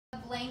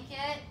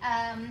Blanket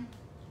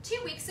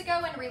 2 weeks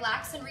ago in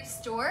Relax and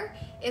Restore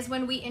is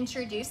when we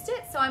introduced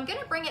it, so I'm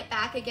gonna bring it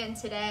back again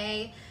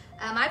today.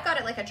 I've got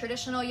it like a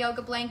traditional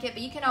yoga blanket,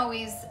 but you can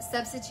always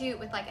substitute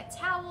with like a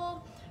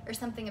towel or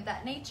something of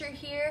that nature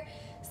here.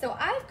 So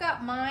I've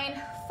got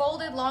mine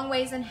folded long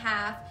ways in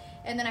half,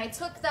 and then I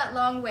took that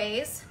long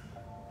ways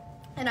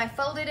and I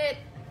folded it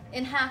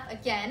in half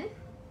again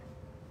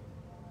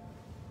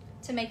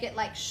to make it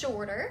like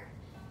shorter.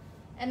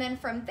 And then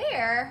from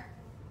there,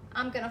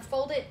 I'm gonna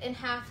fold it in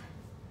half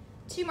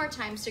 2 more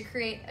times to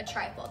create a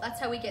trifold. That's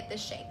how we get this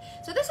shape.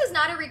 So this is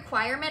not a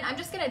requirement. I'm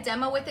just gonna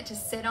demo with it to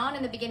sit on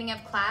in the beginning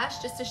of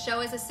class, just to show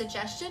as a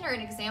suggestion or an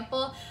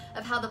example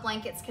of how the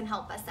blankets can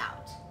help us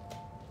out.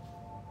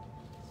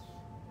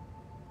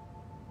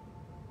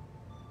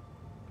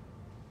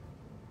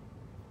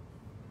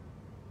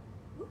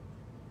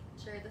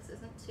 Sure this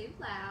isn't too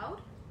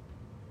loud.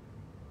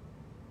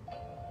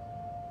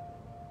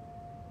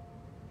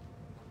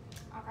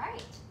 All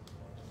right.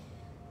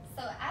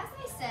 So as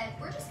I said,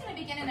 we're just gonna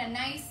begin in a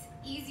nice,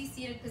 easy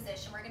seated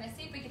position. We're gonna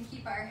see if we can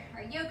keep our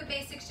yoga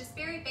basics just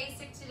very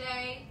basic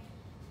today,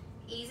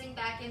 easing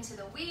back into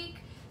the week.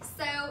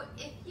 So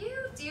if you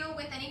deal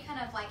with any kind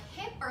of like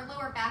hip or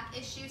lower back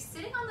issues,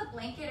 sitting on the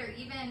blanket or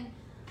even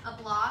a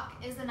block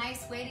is a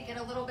nice way to get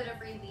a little bit of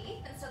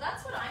relief. And so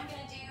that's what I'm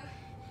gonna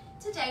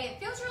do today. It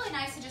feels really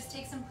nice to just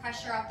take some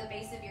pressure off the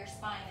base of your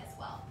spine as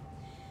well.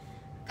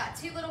 Got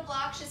 2 little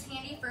blocks just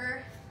handy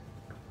for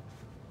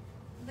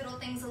little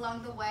things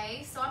along the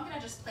way. So I'm gonna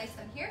just place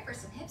them here for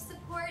some hip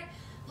support.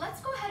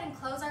 Let's go ahead and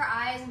close our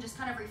eyes and just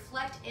kind of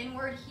reflect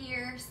inward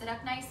here. Sit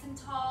up nice and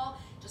tall.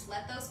 Just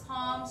let those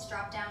palms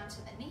drop down to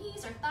the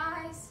knees or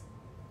thighs.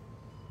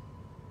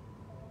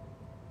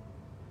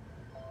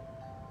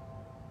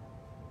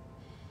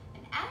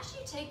 And as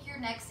you take your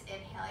next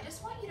inhale, I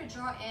just want you to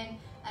draw in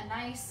a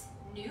nice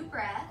new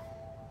breath.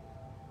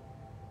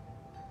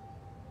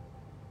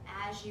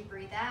 As you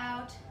breathe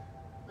out,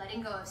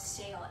 letting go of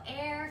stale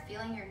air,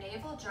 feeling your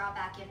navel draw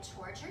back in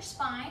towards your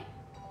spine.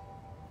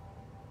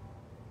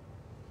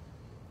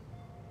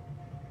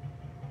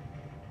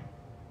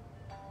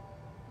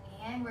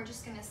 And we're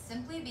just gonna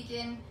simply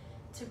begin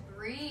to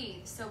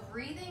breathe. So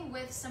breathing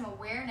with some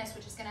awareness,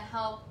 which is gonna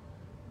help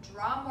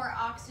draw more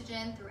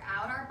oxygen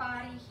throughout our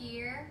body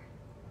here.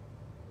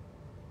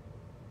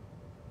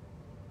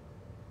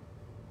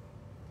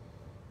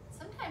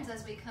 Sometimes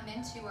as we come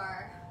into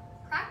our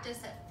practice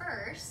at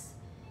first,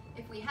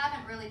 if we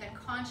haven't really been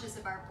conscious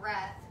of our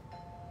breath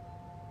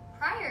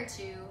prior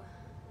to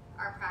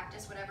our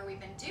practice, whatever we've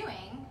been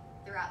doing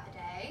throughout the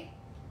day,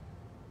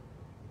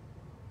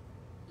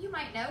 you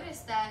might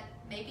notice that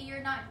maybe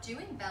you're not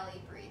doing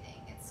belly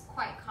breathing. It's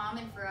quite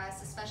common for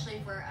us, especially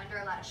if we're under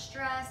a lot of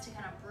stress, to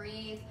kind of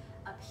breathe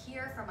up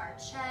here from our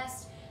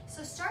chest.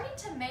 So starting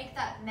to make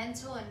that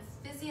mental and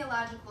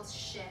physiological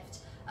shift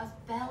of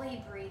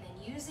belly breathing,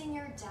 using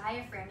your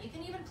diaphragm. You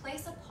can even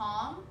place a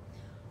palm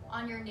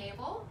on your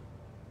navel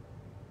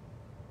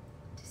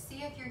to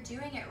see if you're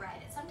doing it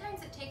right.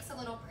 Sometimes it takes a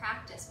little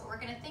practice, but we're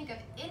gonna think of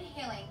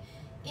inhaling,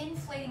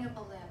 inflating a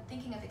balloon,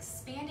 thinking of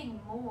expanding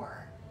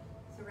more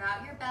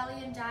throughout your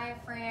belly and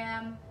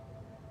diaphragm,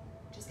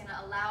 which is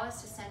gonna allow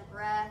us to send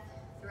breath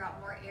throughout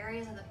more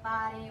areas of the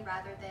body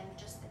rather than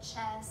just the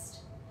chest.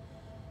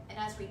 And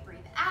as we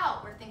breathe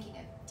out, we're thinking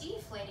of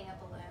deflating a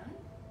balloon,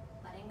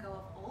 letting go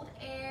of old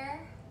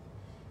air.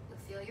 You'll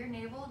feel your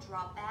navel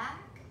draw back.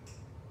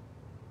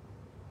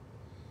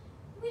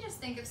 We just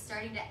think of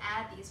starting to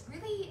add these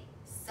really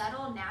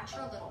subtle,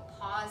 natural little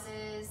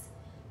pauses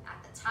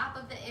at the top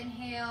of the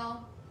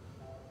inhale.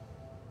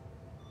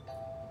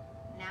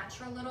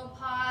 Natural little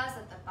pause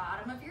at the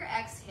bottom of your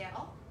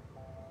exhale.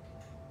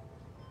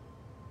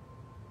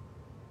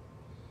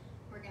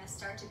 We're gonna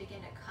start to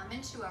begin to come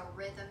into a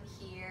rhythm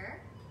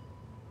here.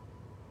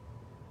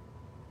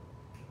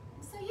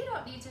 And so you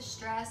don't need to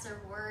stress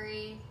or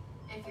worry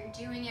if you're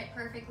doing it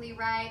perfectly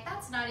right.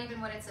 That's not even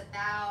what it's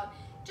about.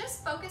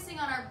 Just focusing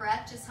on our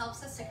breath just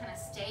helps us to kind of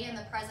stay in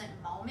the present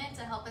moment,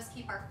 to help us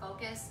keep our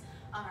focus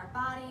on our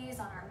bodies,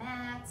 on our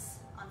mats,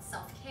 on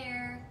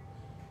self-care.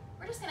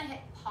 We're just gonna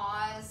hit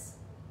pause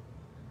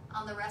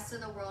on the rest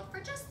of the world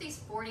for just these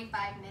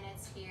 45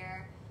 minutes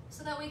here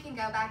so that we can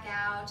go back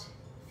out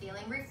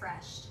feeling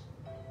refreshed.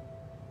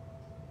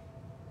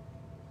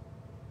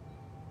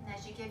 And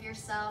as you give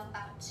yourself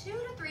about 2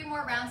 to 3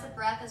 more rounds of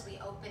breath as we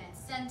open and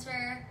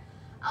center,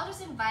 I'll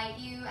just invite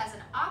you as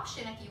an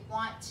option, if you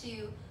want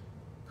to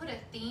put a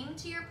theme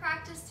to your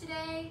practice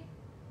today,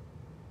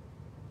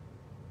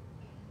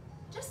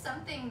 just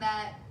something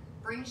that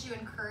brings you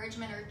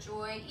encouragement or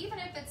joy, even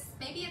if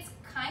maybe it's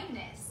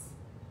kindness.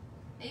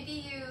 Maybe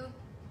you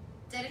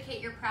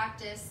dedicate your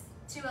practice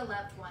to a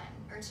loved one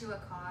or to a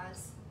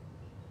cause.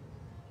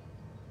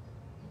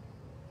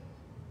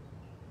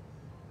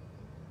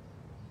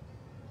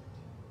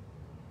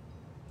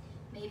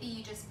 Maybe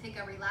you just pick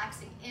a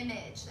relaxing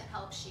image that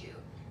helps you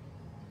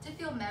to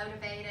feel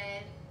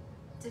motivated,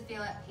 to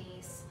feel at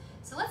peace.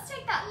 So let's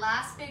take that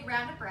last big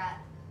round of breath.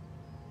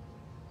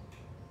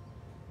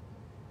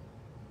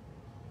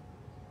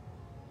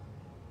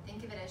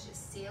 think of it as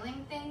just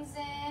sealing things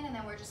in, and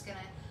then we're just gonna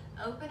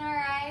open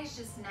our eyes,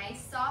 just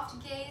nice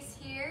soft gaze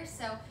here.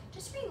 So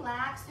just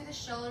relax through the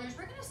shoulders.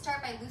 We're gonna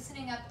start by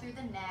loosening up through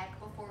the neck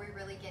before we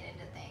really get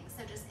into things.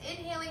 So just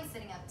inhaling,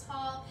 sitting up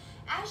tall.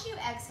 As you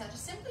exhale,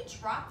 just simply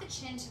drop the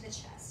chin to the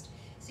chest.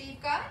 So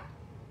you've got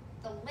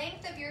the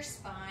length of your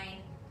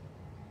spine,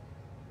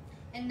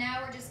 and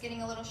now we're just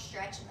getting a little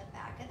stretch in the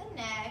back of the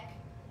neck.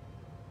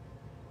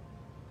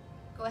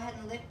 Go ahead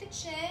and lift the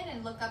chin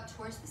and look up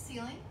towards the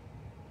ceiling.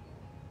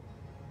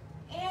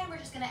 And we're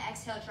just gonna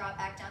exhale, drop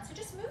back down. So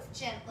just move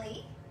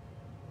gently,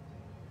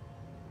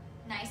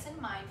 nice and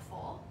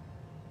mindful.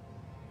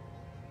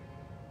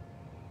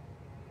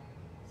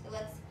 So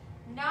let's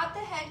nod the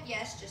head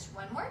yes just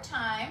one more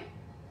time.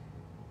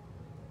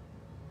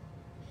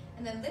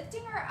 And then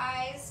lifting our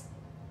eyes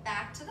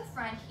back to the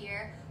front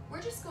here,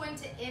 we're just going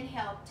to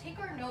inhale, take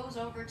our nose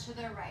over to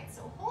the right.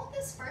 So hold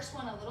this first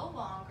one a little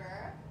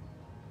longer.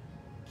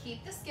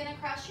 Keep the skin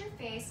across your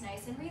face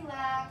nice and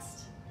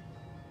relaxed.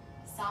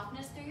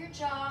 Softness through your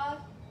jaw.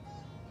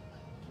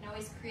 You can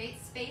always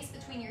create space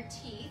between your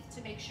teeth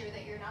to make sure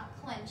that you're not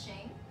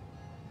clenching.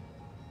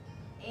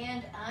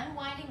 And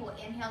unwinding, we'll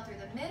inhale through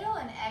the middle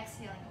and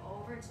exhaling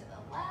over to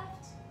the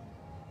left.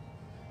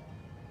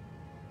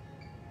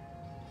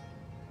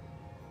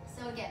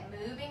 So again,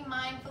 moving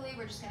mindfully,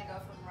 we're just gonna go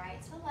from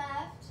right to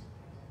left.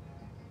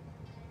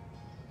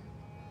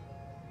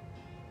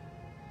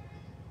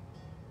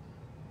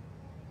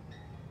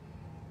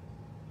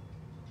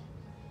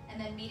 And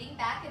then meeting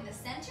back in the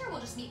center, we'll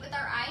just meet with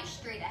our eyes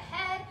straight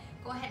ahead.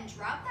 Go ahead and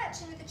drop that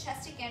chin to the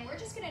chest again. We're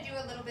just gonna do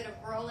a little bit of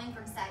rolling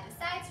from side to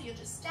side, so you'll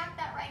just stack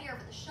that right here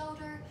over the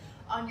shoulder.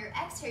 On your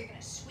exhale, you're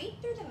gonna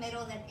sweep through the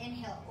middle, then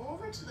inhale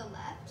over to the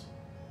left.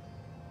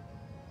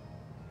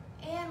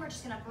 And we're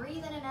just gonna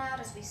breathe in and out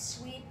as we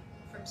sweep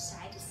from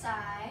side to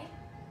side.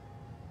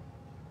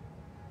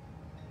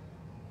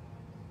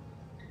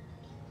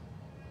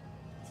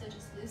 So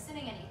just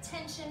loosening any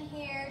tension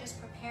here,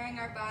 just preparing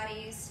our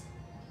bodies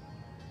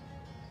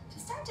to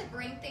start to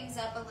bring things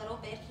up a little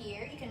bit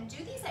here. You can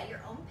do these at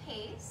your own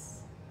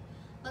pace.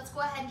 Let's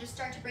go ahead and just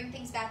start to bring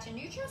things back to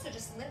neutral. So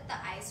just lift the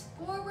eyes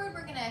forward.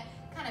 We're gonna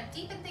kind of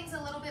deepen things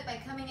a little bit by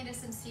coming into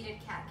some seated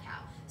cat-cow.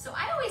 So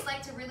I always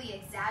like to really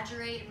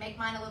exaggerate and make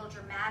mine a little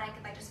dramatic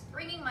by just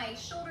bringing my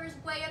shoulders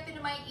way up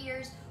into my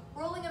ears,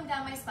 rolling them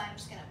down my spine. I'm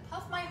just gonna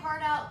puff my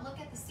heart out,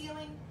 look at the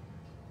ceiling.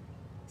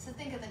 So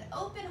think of an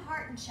open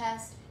heart and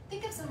chest.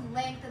 Think of some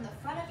length in the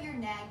front of your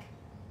neck.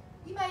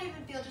 You might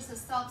even feel just a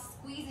soft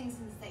squeezing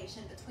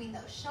sensation between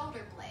those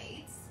shoulder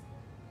blades.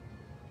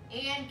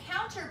 And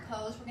counter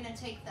pose, we're gonna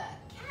take the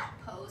cat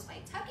pose by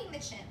tucking the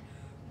chin,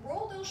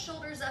 roll those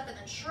shoulders up and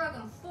then shrug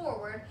them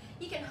forward.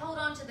 You can hold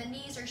on to the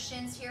knees or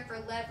shins here for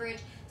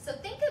leverage. So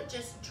think of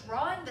just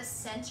drawing the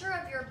center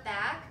of your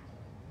back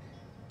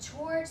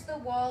towards the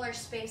wall or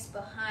space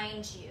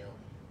behind you.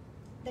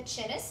 The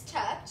chin is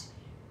tucked,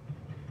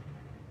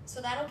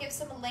 so that'll give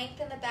some length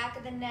in the back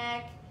of the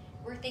neck.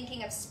 We're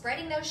thinking of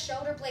spreading those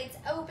shoulder blades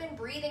open,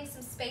 breathing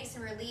some space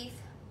and relief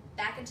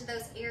back into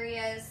those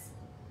areas,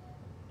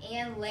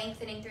 and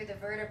lengthening through the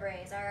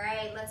vertebrae. All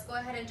right, let's go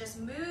ahead and just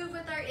move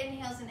with our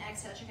inhales and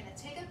exhales. You're gonna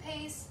take a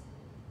pace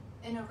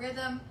in a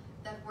rhythm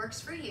that works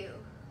for you.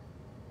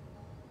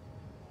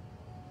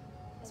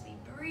 As we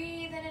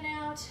breathe in and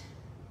out,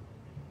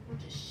 we're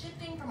just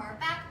shifting from our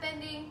back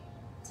bending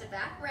to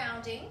back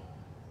rounding.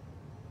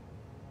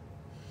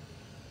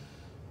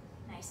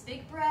 Nice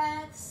big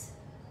breaths.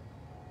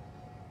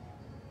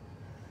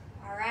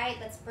 All right,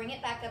 let's bring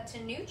it back up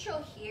to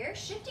neutral here.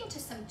 Shifting to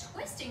some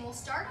twisting, we'll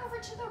start over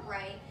to the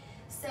right.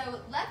 So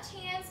left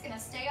hand's gonna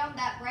stay on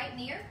that right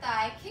knee or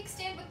thigh,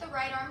 kickstand with the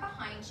right arm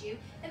behind you.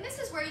 And this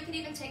is where you can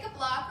even take a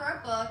block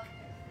or a book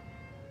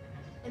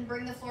and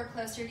bring the floor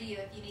closer to you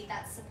if you need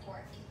that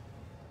support.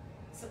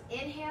 So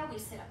inhale, we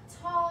sit up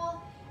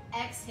tall.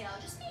 Exhale,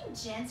 just being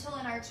gentle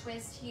in our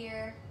twist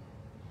here.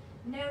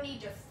 No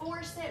need to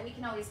force it. We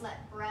can always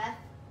let breath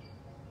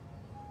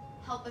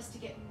help us to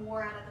get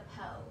more out of the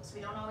pose.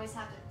 We don't always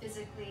have to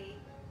physically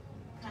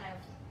kind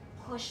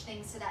of push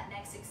things to that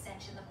next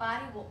extension. The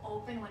body will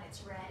open when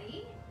it's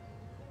ready.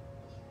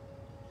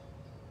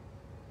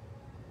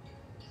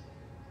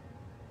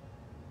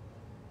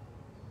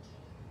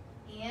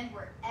 And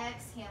we're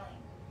exhaling,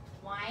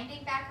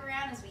 winding back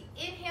around as we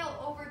inhale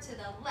over to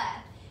the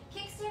left.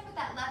 Kickstand with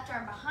that left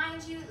arm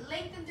behind you,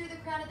 lengthen through the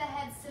crown of the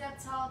head, sit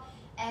up tall.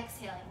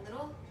 Exhaling,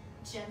 little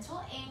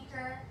gentle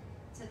anchor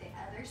to the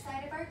other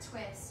side of our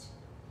twist.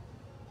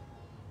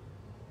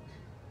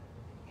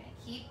 We're gonna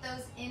keep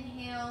those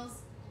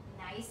inhales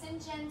nice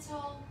and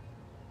gentle.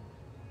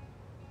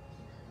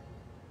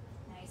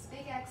 Nice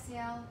big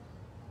exhale.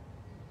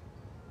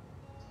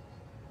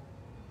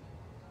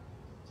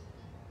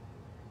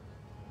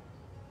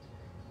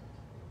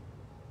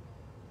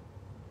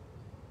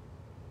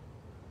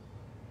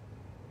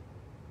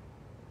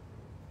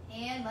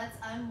 And let's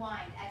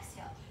unwind,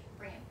 exhale.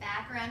 Bring it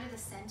back around to the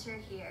center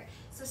here.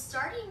 So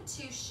starting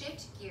to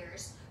shift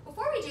gears.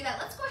 Before we do that,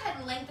 let's go ahead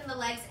and lengthen the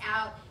legs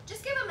out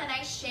just give them a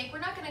nice shake. We're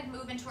not gonna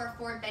move into our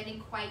forward bending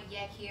quite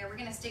yet here. We're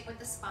gonna stick with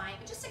the spine,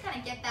 but just to kind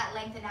of get that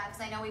lengthened out, because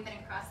I know we've been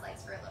in cross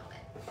legs for a little bit.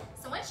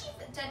 So once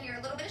you've done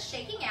your little bit of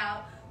shaking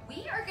out,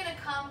 we are gonna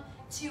come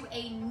to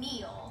a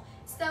kneel.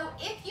 So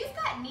if you've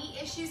got knee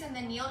issues and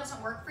the kneel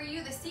doesn't work for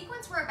you, the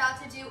sequence we're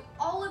about to do,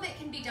 all of it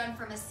can be done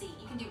from a seat.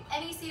 You can do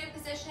any seated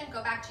position,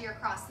 go back to your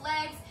crossed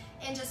legs,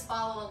 and just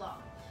follow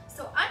along.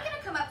 So I'm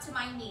gonna come up to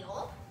my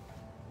kneel,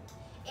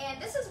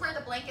 and this is where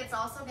the blanket's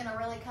also gonna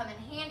really come in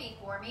handy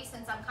for me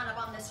since I'm kind of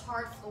on this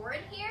hard floor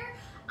in here.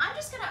 I'm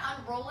just gonna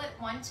unroll it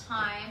one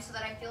time so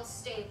that I feel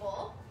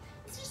stable.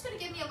 It's just gonna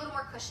give me a little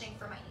more cushioning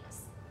for my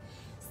knees.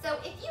 So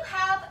if you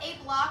have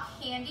a block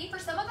handy, for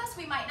some of us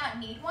we might not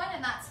need one,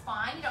 and that's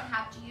fine. You don't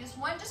have to use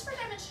one. Just for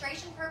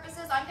demonstration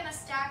purposes, I'm gonna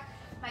stack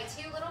my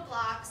two little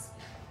blocks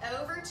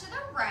over to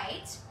the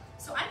right.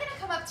 So I'm gonna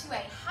come up to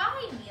a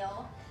high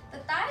kneel. The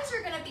thighs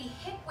are gonna be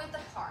hip width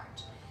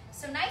apart.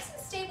 So nice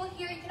and stable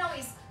here. You can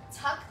always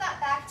tuck that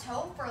back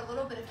toe for a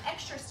little bit of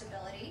extra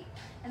stability.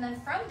 And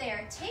then from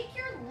there, take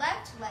your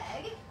left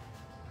leg.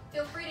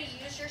 Feel free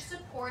to use your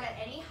support at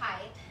any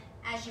height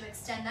as you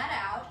extend that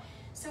out.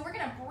 So we're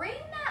gonna bring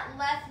that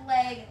left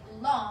leg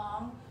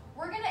long.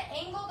 We're gonna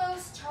angle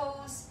those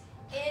toes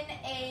in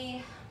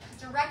a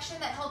direction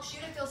that helps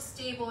you to feel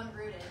stable and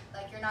rooted,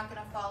 like you're not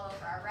gonna fall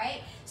over, all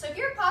right? So if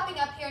you're popping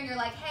up here and you're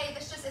like, hey,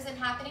 this just isn't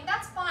happening,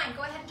 that's fine.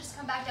 Go ahead and just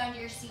come back down to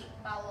your seat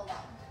and follow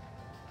along.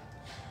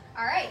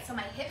 All right, so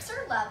my hips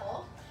are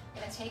level.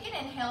 I'm gonna take an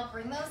inhale,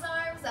 bring those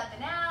arms up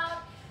and out.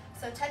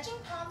 So touching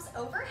palms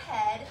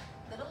overhead,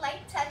 little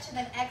light touch, and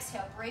then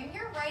exhale. Bring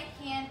your right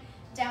hand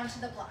down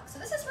to the block. So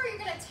this is where you're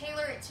gonna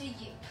tailor it to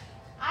you.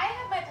 I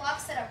have my block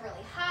set up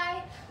really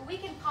high, but we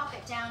can pop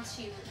it down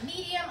to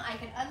medium. I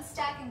can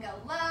unstack and go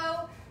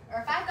low,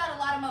 or if I've got a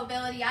lot of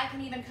mobility, I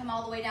can even come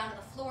all the way down to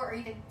the floor or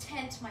even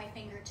tent my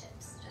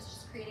fingertips,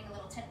 just creating a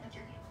little tent with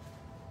your hand.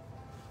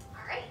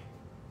 All right,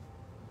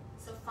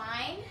 so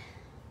find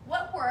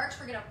what works.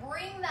 We're gonna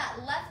bring that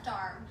left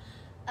arm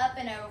up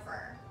and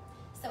over.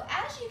 So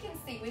as you can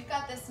see, we've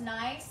got this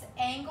nice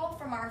angle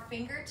from our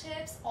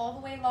fingertips all the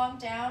way long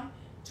down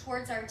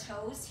towards our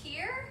toes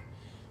here.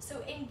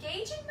 So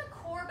engaging the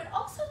core, but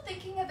also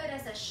thinking of it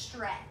as a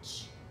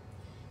stretch.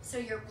 So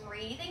you're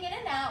breathing in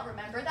and out.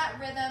 Remember that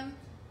rhythm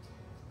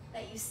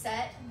that you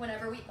set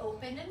whenever we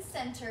opened and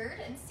centered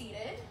and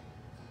seated.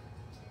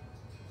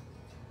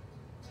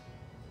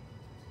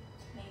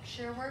 Make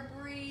sure we're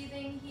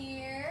breathing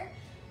here.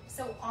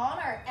 So on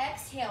our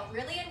exhale,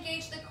 really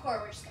engage the core.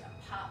 We're just gonna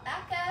pop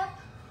back up.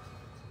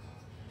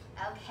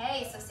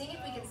 Okay, so seeing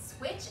if we can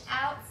switch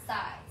out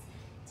sides.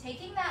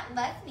 Taking that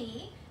left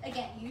knee,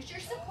 again, use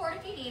your support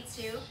if you need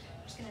to.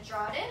 I'm just gonna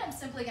draw it in. I'm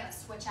simply gonna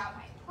switch out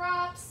my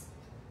props.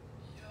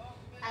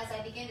 As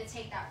I begin to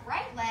take that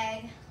right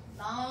leg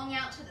long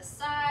out to the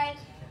side,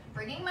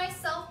 bringing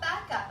myself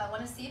back up. I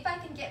wanna see if I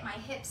can get my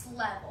hips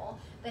level,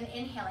 then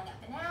inhaling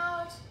up and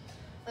out.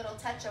 Little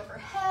touch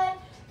overhead.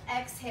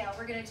 Exhale,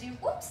 we're gonna do,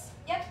 whoops,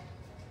 yep.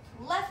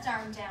 Left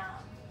arm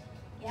down,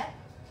 yep.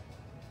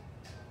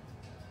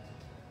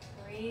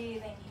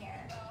 Breathing here.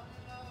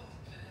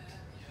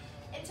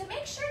 And to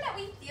make sure that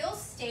we feel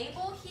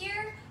stable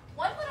here,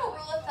 one little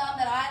rule of thumb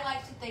that I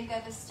like to think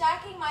of is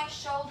stacking my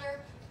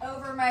shoulder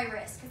over my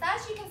wrist.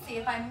 Because as you can see,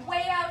 if I'm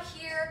way out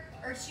here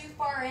or too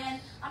far in,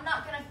 I'm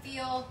not gonna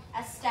feel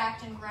as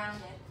stacked and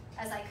grounded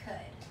as I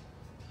could.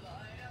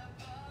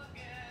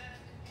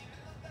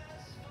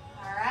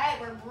 All right,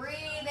 we're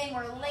breathing,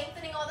 we're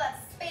lengthening all that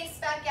space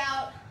back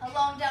out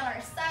along down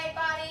our side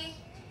body.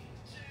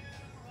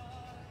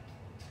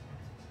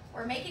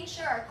 We're making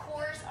sure our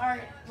cores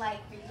aren't like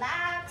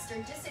relaxed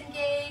or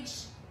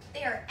disengaged.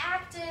 They are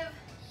active.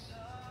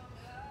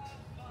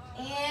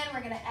 And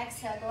we're gonna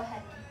exhale, go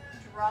ahead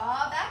and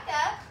draw back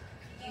up.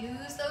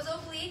 Use those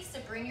obliques to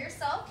bring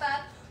yourself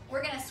up.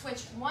 We're gonna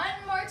switch one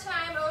more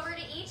time over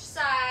to each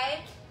side.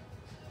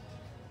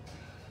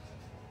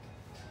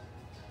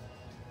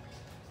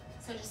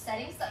 So just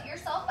setting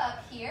yourself up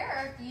here,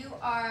 or if you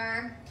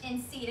are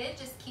in seated,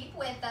 just keep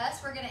with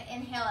us. We're gonna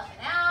inhale up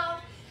and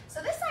out.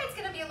 So this side's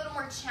gonna be a little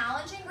more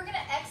challenging. We're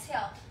gonna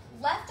exhale,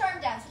 left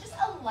arm down. So just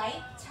a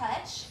light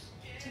touch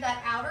to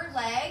that outer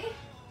leg.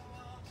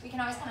 We can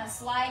always kind of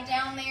slide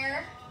down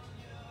there.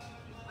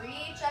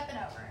 Reach up and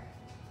over.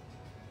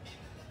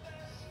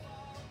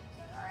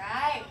 All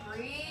right,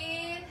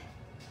 breathe.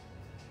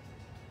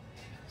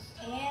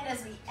 And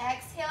as we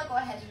exhale, go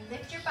ahead and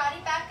lift your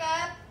body back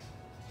up.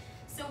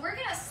 So we're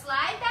gonna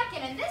slide back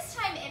in, and this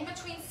time in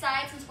between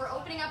sides, since we're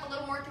opening up a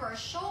little more through our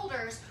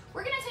shoulders,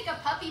 we're gonna take a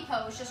puppy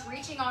pose, just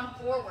reaching on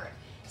forward.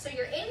 So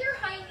you're in your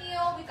high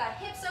kneel, we've got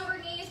hips over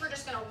knees, we're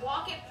just gonna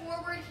walk it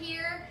forward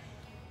here,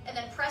 and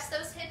then press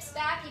those hips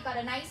back. You've got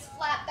a nice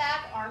flat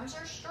back, arms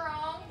are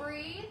strong,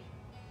 breathe.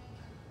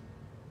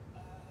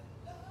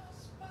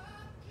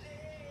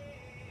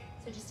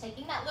 So just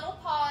taking that little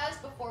pause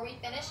before we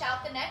finish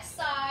out the next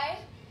side.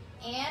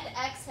 And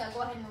exhale,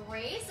 go ahead and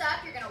raise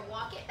up. You're gonna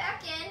walk it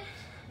back in,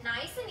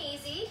 nice and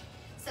easy.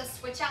 So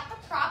switch out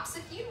the props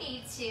if you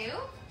need to.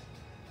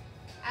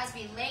 As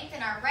we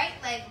lengthen our right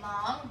leg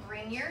long,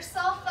 bring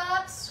yourself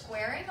up,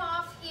 squaring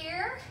off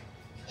here.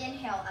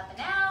 Inhale, up and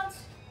out.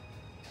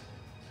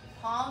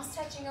 Palms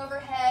touching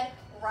overhead,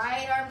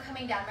 right arm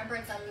coming down. Remember,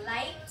 it's a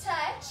light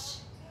touch.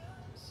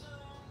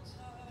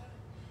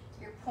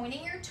 You're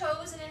pointing your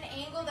toes in an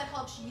angle that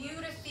helps you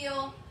to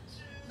feel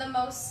the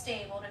most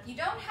stable. And if you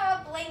don't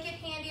have a blanket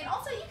handy, and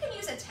also you can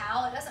use a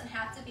towel, it doesn't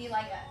have to be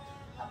like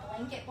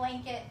a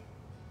blanket.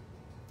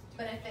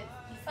 But if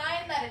you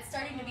find that it's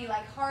starting to be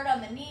like hard on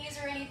the knees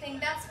or anything,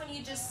 that's when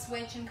you just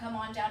switch and come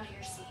on down to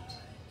your seat.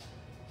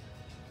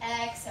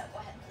 Exhale, go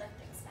ahead and lift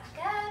things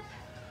back up.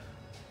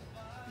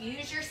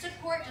 Use your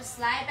support to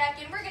slide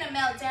back in. We're gonna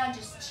melt down,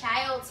 just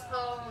child's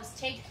pose.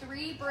 Take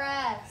 3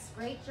 breaths,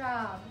 great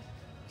job.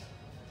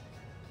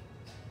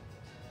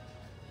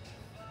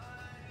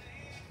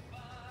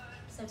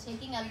 So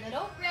taking a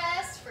little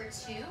rest for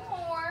 2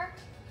 more.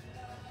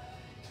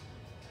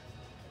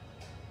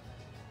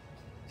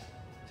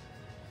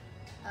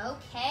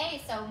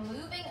 Okay, so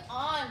moving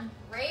on,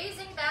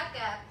 raising back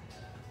up.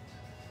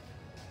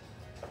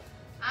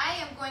 I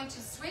am going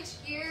to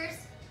switch gears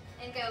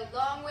and go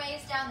long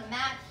ways down the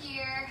mat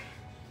here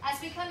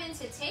as we come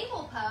into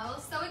table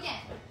pose. So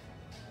again,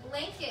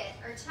 blanket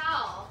or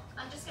towel,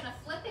 I'm just gonna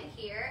flip it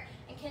here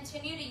and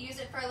continue to use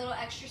it for a little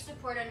extra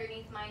support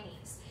underneath my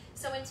knees.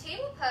 So in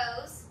table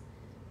pose,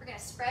 we're gonna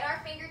spread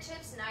our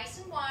fingertips nice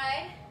and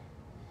wide,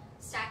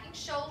 stacking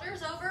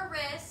shoulders over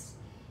wrists,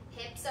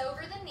 hips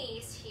over the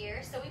knees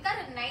here. So we've got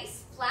a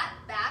nice flat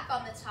back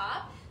on the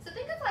top. So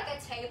think of like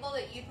a table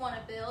that you'd want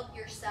to build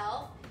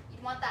yourself.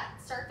 You'd want that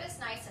surface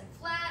nice and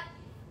flat.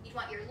 You'd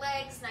want your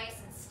legs nice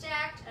and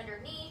stacked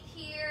underneath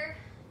here.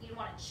 You'd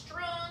want it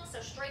strong, so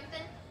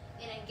strengthen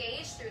and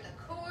engage through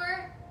the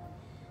core.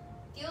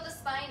 Feel the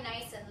spine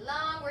nice and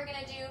long. We're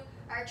gonna do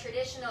our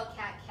traditional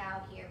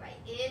cat-cow here by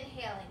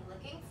inhaling,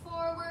 looking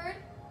forward.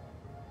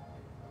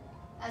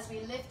 As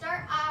we lift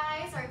our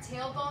eyes, our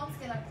tailbone's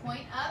gonna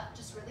point up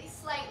just really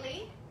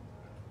slightly.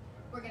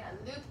 We're gonna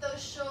loop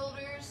those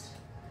shoulders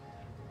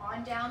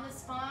on down the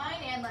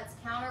spine, and let's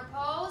counter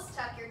pose.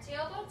 Tuck your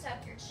tailbone,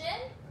 tuck your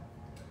chin.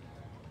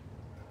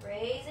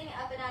 Raising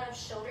up and out of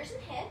shoulders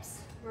and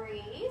hips.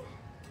 Breathe.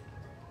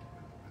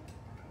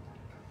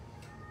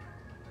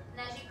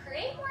 And as you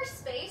create more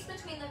space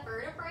between the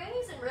vertebrae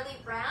and really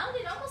round,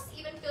 it almost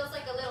even feels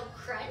like a little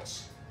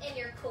crunch in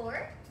your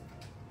core.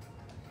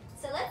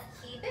 So let's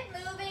keep it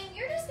moving.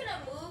 You're just gonna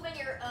move in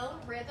your own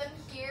rhythm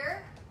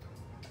here.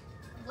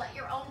 Let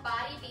your own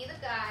body be the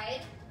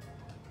guide.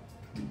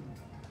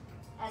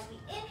 As we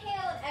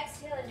inhale and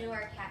exhale and do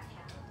our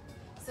cat-cow.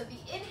 So the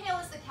inhale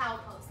is the cow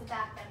pose, the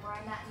back bend where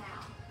I'm at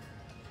now.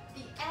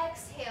 The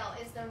exhale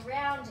is the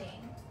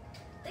rounding,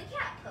 the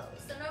cat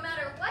pose. So no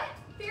matter what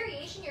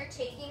variation you're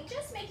taking,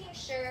 just making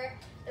sure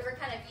that we're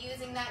kind of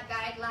using that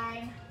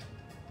guideline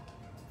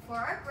for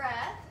our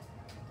breath.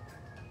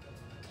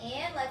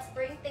 And let's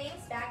bring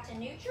things back to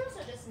neutral.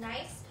 So just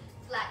nice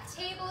flat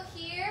table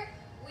here.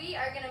 We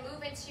are gonna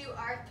move into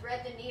our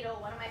thread the needle,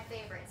 one of my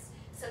favorites.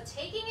 So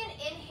taking an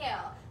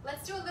inhale,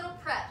 let's do a little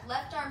prep.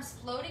 Left arm's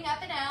floating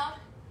up and out.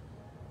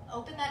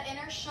 Open that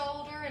inner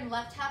shoulder and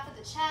left half of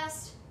the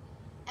chest.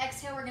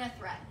 Exhale, we're gonna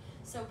thread.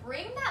 So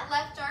bring that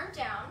left arm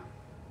down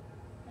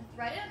and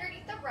thread it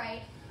underneath the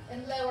right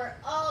and lower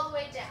all the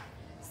way down.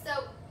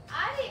 So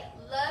I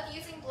love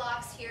using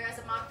blocks here as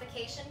a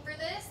modification for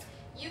this.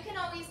 You can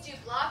always do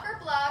blocker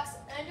blocks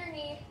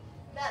underneath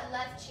that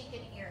left cheek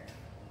and ear.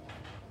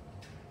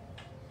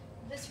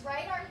 This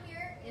right arm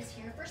here is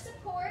here for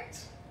support.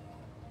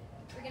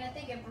 We're gonna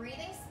think of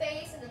breathing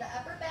space into the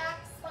upper back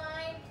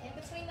spine in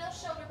between those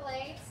shoulder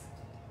blades.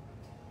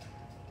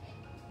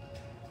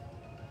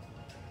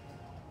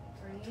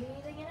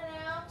 Breathing in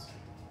and out.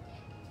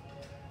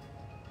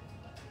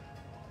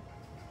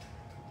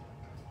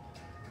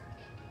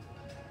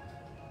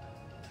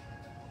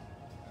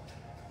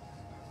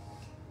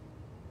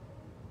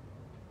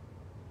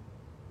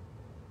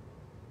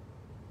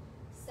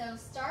 So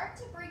start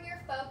to bring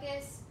your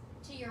focus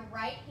to your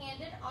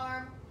right-handed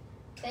arm,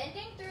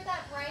 bending through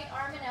that right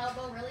arm and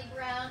elbow, really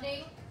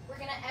grounding. We're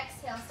gonna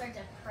exhale, start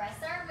to press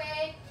our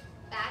way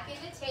back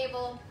into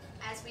table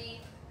as we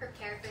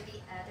prepare for the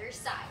other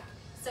side.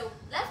 So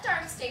left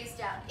arm stays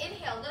down.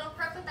 Inhale, little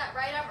prep with that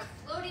right arm.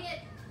 We're floating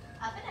it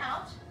up and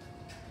out.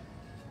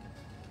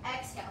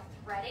 Exhale,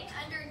 threading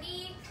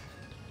underneath.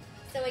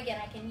 So again,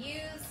 I can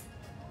use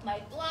my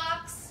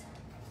blocks.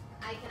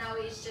 I can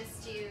always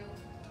just do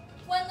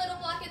one little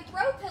block and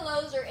throw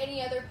pillows or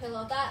any other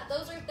pillow.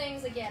 Those are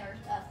things, again, or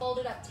a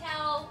folded up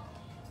towel.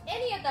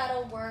 Any of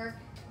that'll work.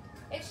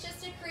 It's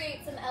just to create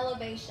some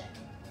elevation.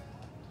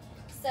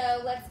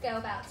 So let's go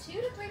about 2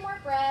 to 3 more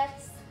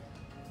breaths.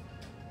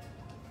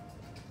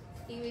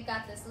 See, we've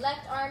got this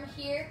left arm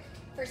here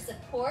for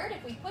support.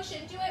 If we push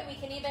into it, we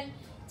can even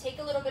take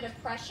a little bit of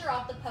pressure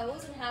off the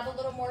pose and have a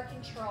little more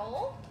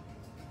control.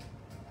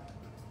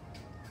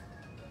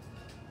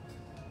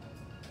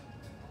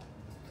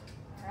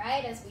 All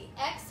right, as we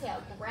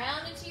exhale,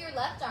 ground into your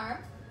left arm.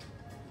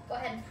 Go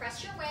ahead and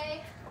press your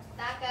way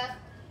back up,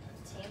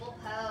 table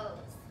pose.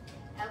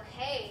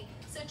 Okay,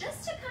 So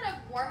just to kind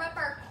of warm up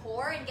our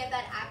core and get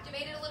that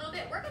activated a little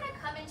bit, we're gonna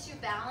come into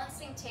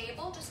balancing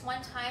table just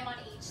one time on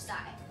each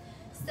side.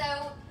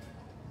 So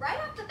right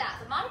off the bat,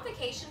 the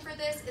modification for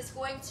this is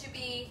going to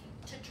be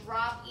to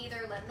drop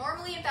either limb.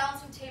 Normally in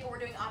balancing table, we're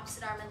doing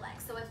opposite arm and leg.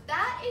 So if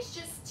that is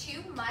just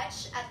too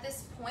much at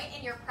this point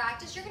in your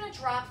practice, you're gonna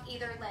drop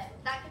either limb.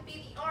 That could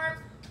be the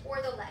arm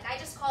or the leg. I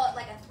just call it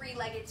like a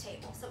three-legged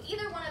table. So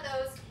either one of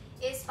those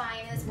is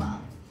fine as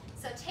well.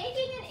 So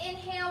taking an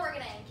inhale, we're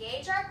gonna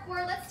engage our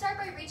core. Let's start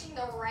by reaching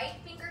the right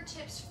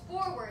fingertips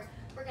forward.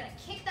 We're gonna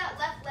kick that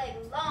left leg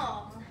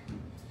long.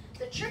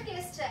 The trick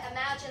is to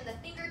imagine the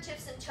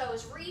fingertips and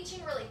toes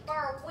reaching really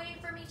far away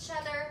from each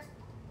other.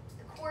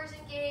 The core is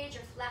engaged,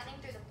 you're flattening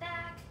through the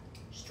back.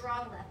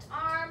 Strong left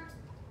arm.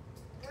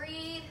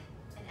 Breathe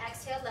and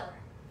exhale, lower.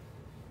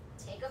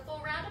 Take a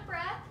full round of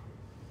breath.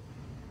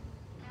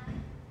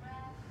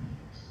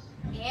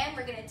 And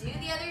we're gonna do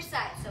the other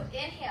side. So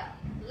inhale,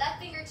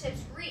 left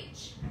fingertips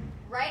reach.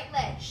 Right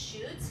leg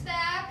shoots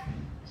back.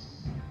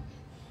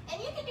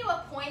 And you can do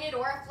a pointed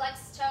or a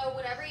flexed toe,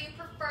 whatever you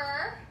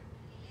prefer.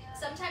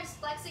 Sometimes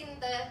flexing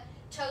the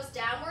toes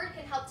downward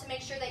can help to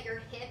make sure that your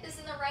hip is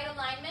in the right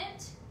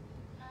alignment.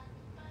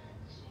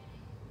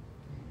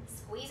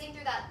 Squeezing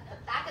through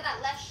the back of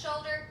that left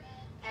shoulder.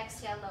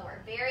 Exhale,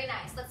 lower. Very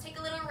nice. Let's take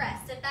a little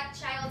rest. Sit back,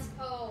 child's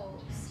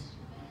pose.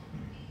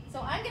 So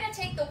I'm going to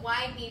take the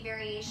wide knee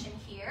variation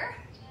here.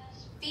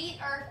 Feet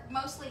are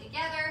mostly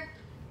together.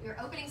 You're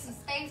opening some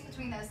space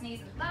between those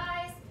knees and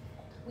thighs.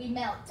 We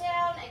melt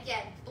down.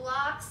 Again,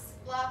 blocks,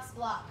 blocks,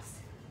 blocks.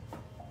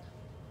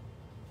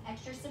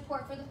 Extra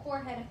support for the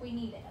forehead if we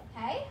need it,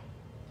 okay?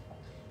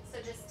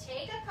 So just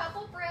take a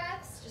couple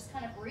breaths, just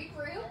kind of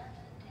regroup.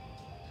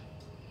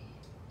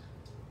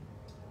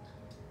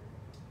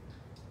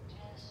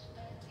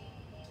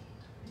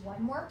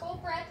 One more full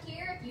breath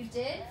here. If you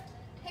did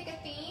pick a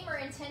theme or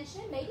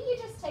intention, maybe you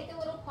just take a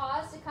little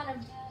pause to kind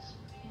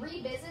of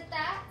revisit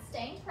that,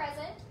 staying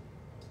present.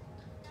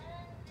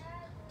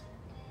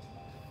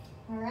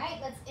 All right,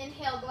 let's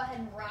inhale, go ahead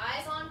and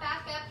rise on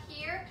back up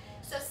here.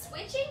 So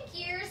switching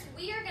gears,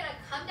 we are gonna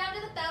come down to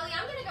the belly.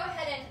 I'm gonna go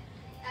ahead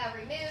and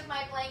remove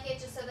my blanket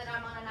just so that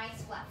I'm on a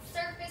nice flat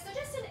surface. So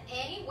just in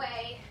any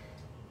way,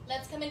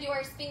 let's come into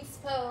our Sphinx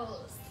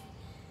pose.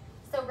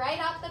 So right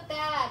off the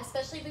bat,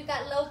 especially if we've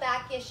got low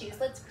back issues,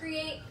 let's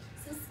create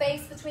some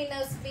space between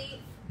those feet.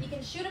 You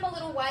can shoot them a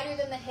little wider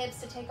than the hips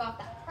to take off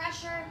that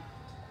pressure.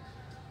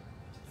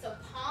 So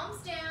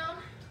palms down.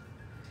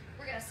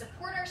 We're gonna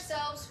support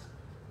ourselves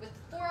with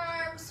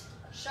forearms,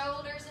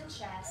 shoulders, and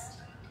chest.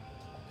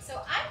 So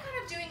I'm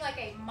kind of doing like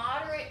a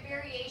moderate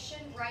variation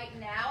right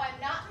now. I'm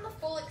not in the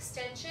full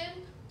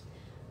extension,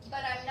 but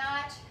I'm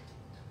not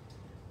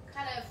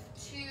kind of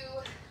too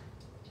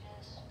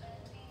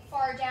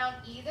far down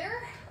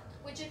either,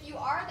 which if you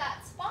are,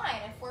 that's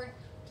fine. If we're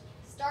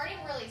starting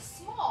really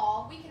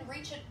small, we can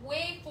reach it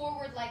way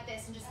forward like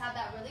this and just have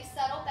that really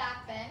subtle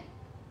back bend.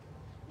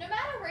 No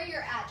matter where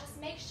you're at, just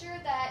make sure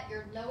that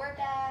your lower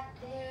back,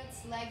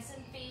 glutes, legs,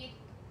 and feet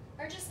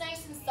are just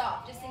nice and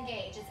soft,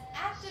 disengaged. It's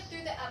active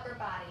through the upper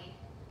body.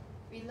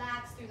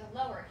 Relax through the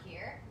lower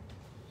here.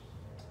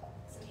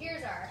 So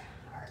here's our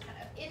kind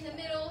of in the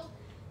middle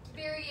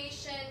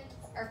variation.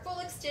 Our full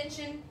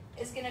extension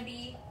is gonna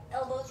be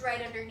elbows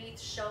right underneath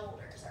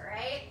shoulders, all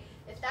right?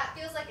 If that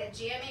feels like a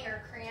jamming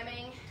or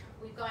cramming,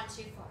 we've gone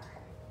too far.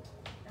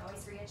 You can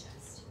always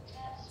readjust.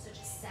 So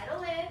just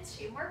settle in,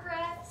 2 more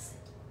breaths.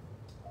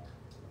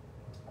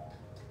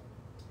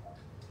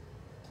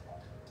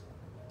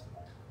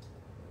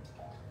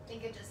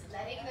 Think of just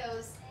letting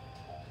those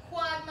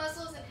quad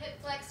muscles and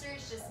hip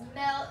flexors just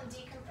melt and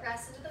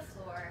decompress into the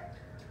floor.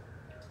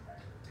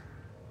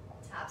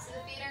 Tops of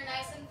the feet are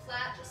nice and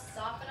flat, just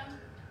soften them.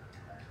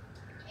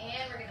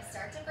 And we're gonna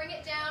start to bring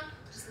it down.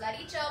 Just let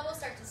each elbow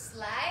start to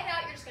slide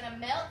out. You're just gonna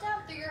melt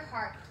down through your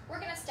heart. We're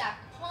gonna stack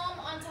palm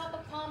on top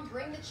of palm,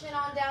 bring the chin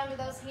on down to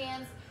those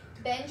hands.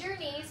 Bend your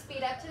knees,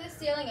 feet up to the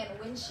ceiling, and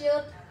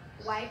windshield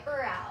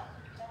wiper out.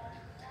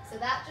 So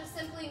that just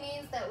simply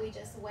means that we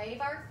just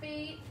wave our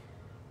feet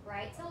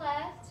right to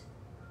left.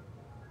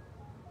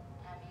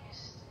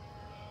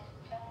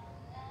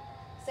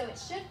 So it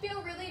should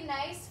feel really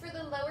nice for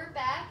the lower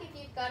back. If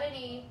you've got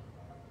any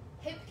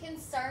hip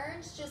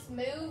concerns, just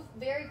move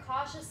very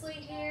cautiously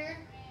here.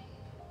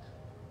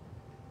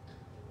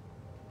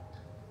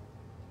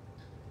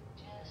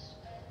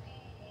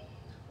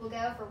 We'll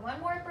go for 1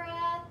 more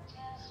breath.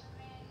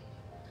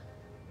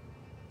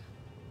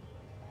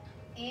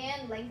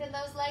 And lengthen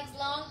those legs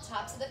long,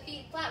 tops of the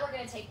feet flat. We're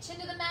gonna take chin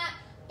to the mat,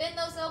 bend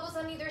those elbows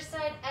on either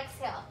side,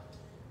 exhale.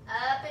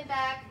 Up and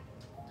back,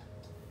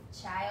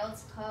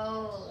 child's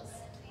pose.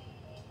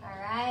 All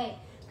right,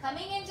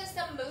 coming into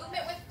some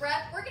movement with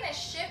breath, we're gonna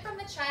shift from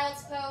the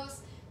child's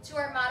pose to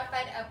our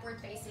modified upward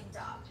facing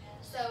dog.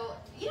 So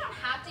you don't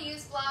have to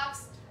use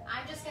blocks.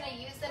 I'm just gonna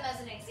use them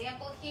as an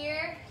example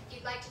here. If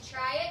you'd like to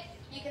try it,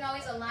 you can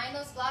always align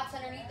those blocks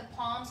underneath the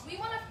palms. We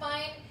wanna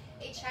find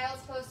a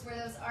child's pose where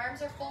those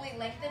arms are fully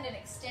lengthened and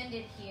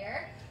extended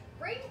here.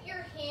 bring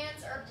your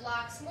hands or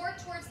blocks more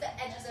towards the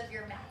edges of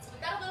your mat. So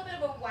we've got a little bit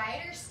of a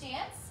wider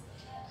stance.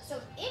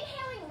 So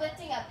inhaling,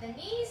 lifting up, the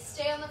knees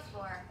stay on the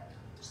floor.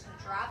 Just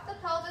gonna drop the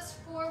pelvis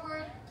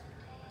forward,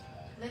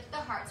 lift the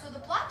heart. So the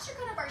blocks are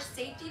kind of our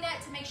safety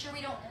net to make sure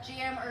we don't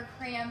jam or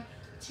cram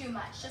too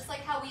much. Just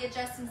like how we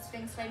adjust in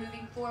Sphinx by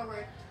moving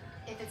forward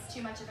if it's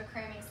too much of a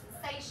cramming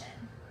sensation.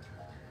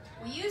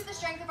 We use the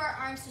strength of our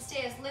arms to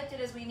stay as lifted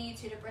as we need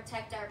to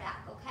protect our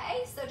back,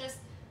 okay? So just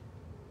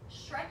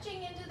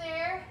stretching into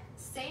there,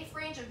 safe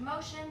range of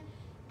motion.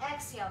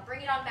 Exhale,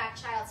 bring it on back,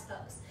 child's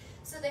pose.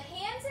 So the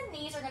hands and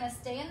knees are gonna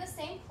stay in the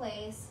same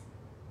place.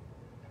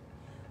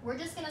 We're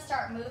just gonna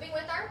start moving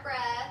with our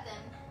breath,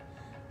 and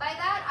by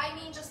that I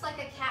mean just like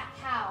a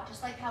cat-cow,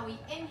 just like how we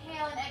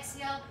inhale and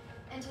exhale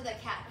into the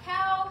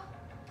cat-cow.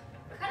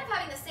 We're kind of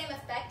having the same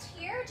effect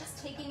here,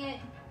 just taking it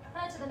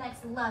kind of to the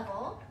next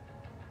level.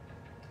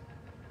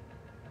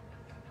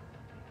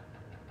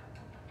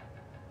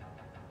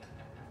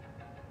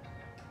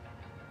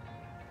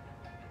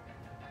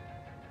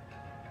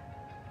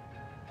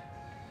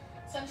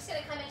 So I'm just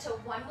gonna come into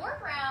one more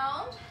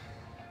round.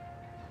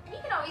 You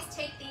can always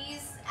take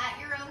these at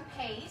your own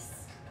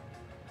pace.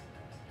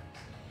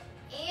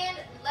 And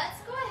let's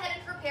go ahead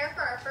and prepare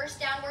for our first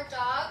downward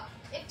dog.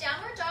 If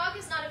downward dog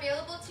is not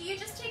available to you,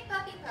 just take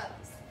puppy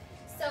pose.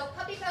 So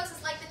puppy pose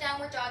is like the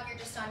downward dog, you're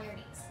just on your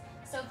knees.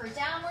 So for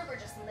downward, we're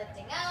just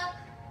lifting up,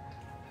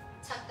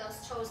 tuck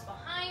those toes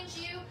behind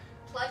you,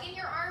 plug in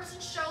your arms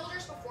and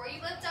shoulders before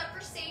you lift up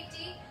for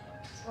safety.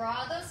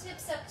 Draw those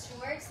hips up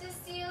towards the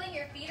ceiling,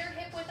 your feet are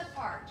hip width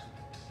apart.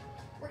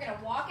 We're gonna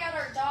walk out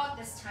our dog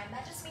this time.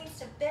 That just means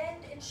to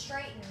bend and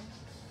straighten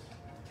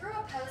through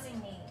opposing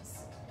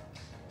knees.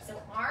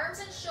 So arms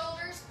and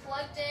shoulders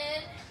plugged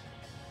in.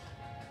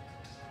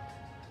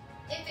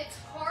 If it's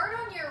hard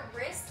on your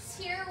wrists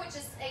here, which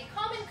is a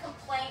common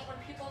complaint when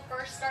people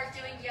first start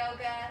doing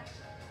yoga,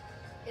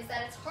 is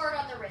that it's hard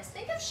on the wrist.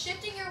 Think of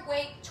shifting your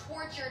weight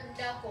towards your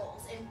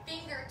knuckles and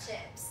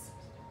fingertips.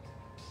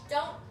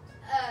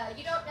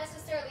 You don't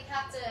necessarily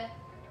have to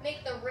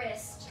make the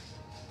wrist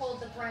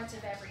hold the brunt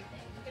of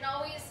everything. You can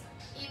always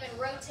even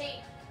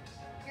rotate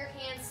your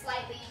hands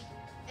slightly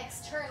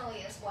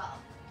externally as well.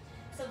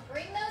 So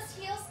bring those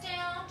heels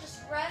down,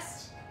 just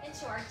rest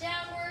into our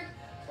downward.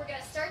 We're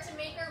gonna start to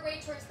make our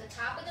way towards the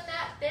top of the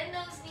mat, bend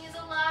those knees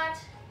a lot.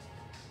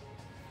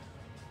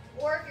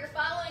 Or if you're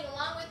following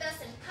along with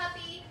us in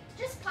puppy,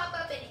 just pop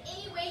up in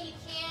any way you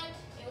can,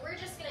 and we're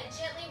just gonna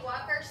gently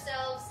walk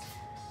ourselves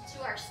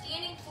to our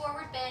standing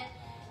forward bend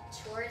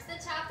towards the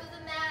top of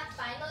the mat.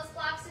 Find those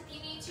blocks if you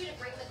need to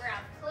bring the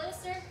ground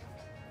closer.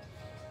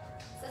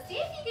 So see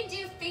if you can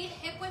do feet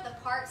hip width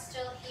apart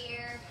still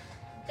here.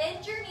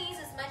 Bend your knees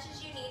as much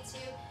as you need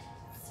to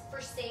for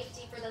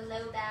safety for the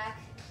low back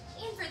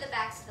and for the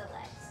backs of the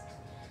legs.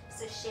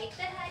 So shake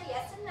the head,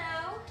 yes and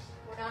no.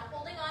 We're not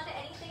holding on to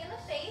anything in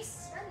the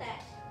face or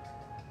neck.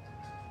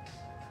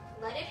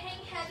 Let it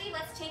hang heavy.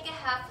 Let's take a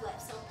half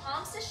lift. So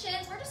palms to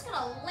shins. We're just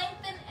gonna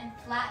lengthen and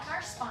flatten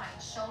our spine.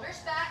 Shoulders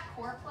back,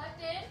 core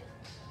plugged in.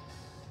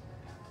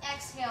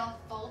 Exhale,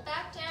 fold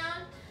back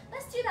down.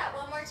 Let's do that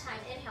one more time.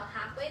 Inhale,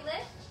 halfway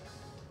lift.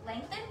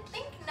 Lengthen.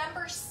 Think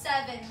number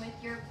 7 with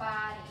your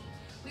body.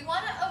 We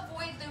wanna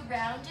avoid the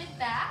rounded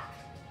back.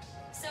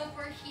 So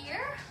for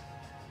here,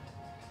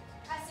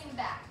 pressing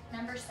back,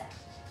 number 7.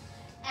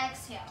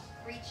 Exhale,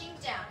 reaching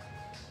down.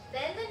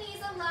 Bend the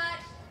knees a lot.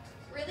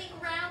 Really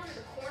ground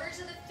through the corners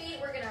of the feet.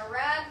 We're gonna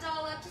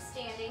ragdoll up to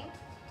standing.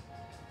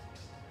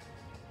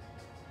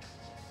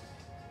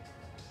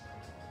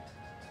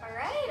 All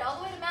right, all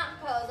the way to mountain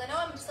pose. I know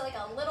I'm just like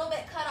a little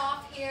bit cut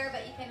off here,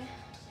 but you can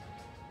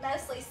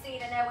mostly see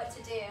to know what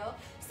to do.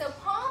 So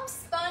palms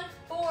spun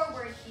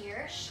forward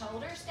here,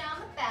 shoulders down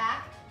the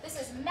back. This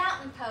is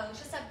mountain pose,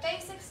 just a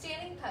basic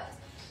standing pose.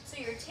 So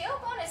your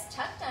tailbone is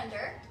tucked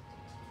under.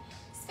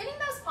 Spinning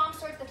those palms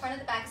towards the front of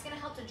the back is going to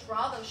help to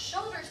draw those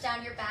shoulders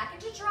down your back and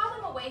to draw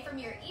them away from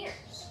your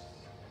ears.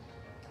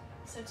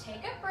 So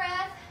take a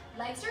breath.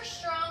 Legs are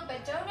strong,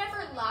 but don't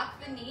ever lock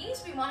the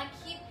knees. We want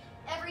to keep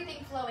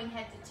everything flowing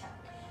head to toe.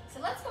 So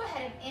let's go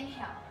ahead and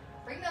inhale.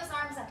 Bring those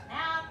arms up and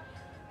out.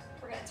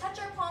 We're going to touch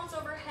our palms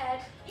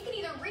overhead. You can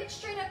either reach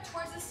straight up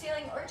towards the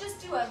ceiling or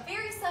just do a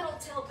very subtle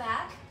tilt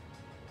back.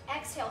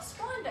 Exhale,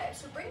 swan dive.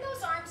 So bring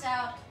those arms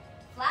out.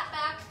 Flat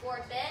back,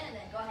 forward bend, and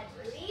then go ahead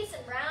and release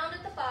and round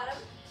at the bottom.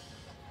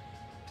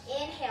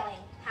 Inhaling,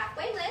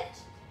 halfway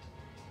lift.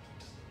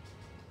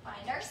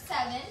 Find our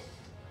 7.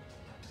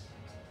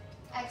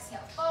 Exhale,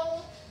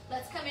 fold.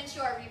 Let's come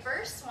into our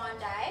reverse swan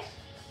dive.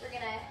 We're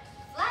gonna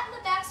flatten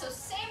the back, so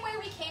same way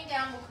we came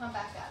down, we'll come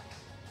back up.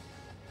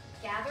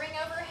 Gathering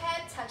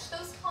overhead, touch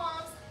those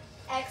palms.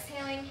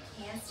 Exhaling,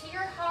 hands to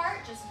your heart,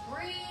 just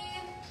breathe.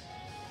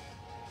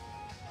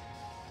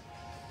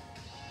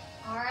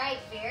 All right,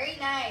 very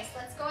nice.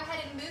 Let's go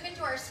ahead and move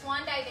into our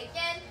swan dive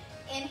again.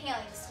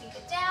 Inhaling, sweep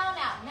it down,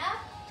 out and up.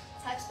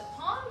 Touch the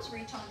palms,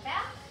 reach on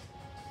back.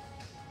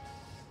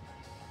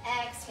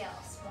 Exhale,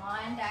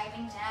 swan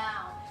diving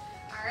down.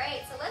 All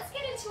right, so let's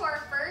get into our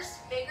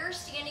first bigger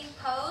standing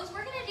pose.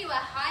 We're gonna do a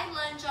high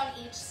lunge on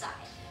each side.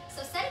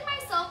 So setting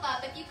myself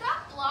up, if you've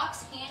got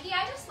blocks handy,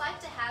 I just like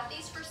to have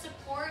these for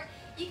support.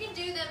 You can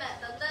do them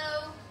at the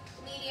low,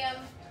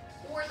 medium,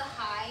 or the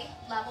high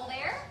level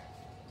there.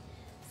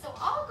 So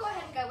I'll go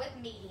ahead and go with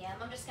medium.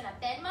 I'm just gonna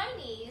bend my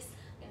knees.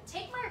 I'm gonna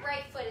take my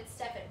right foot and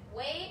step it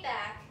way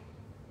back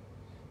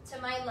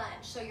to my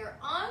lunge. So you're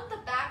on the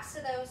backs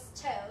of those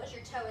toes.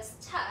 Your toe is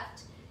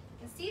tucked.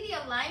 You can see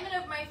the alignment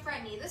of my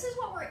front knee. This is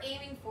what we're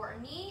aiming for,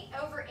 knee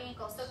over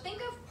ankle. So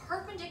think of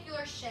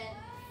perpendicular shin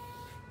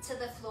to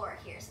the floor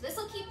here. So this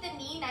will keep the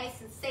knee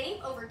nice and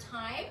safe over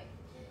time,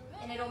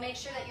 and it'll make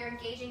sure that you're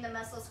engaging the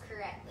muscles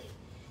correctly.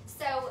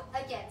 So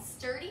again,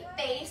 sturdy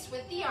base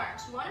with the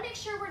arms. We want to make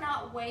sure we're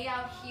not way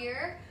out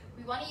here.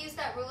 We want to use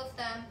that rule of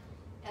thumb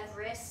of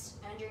wrists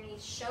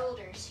underneath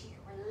shoulders here.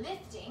 We're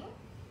lifting,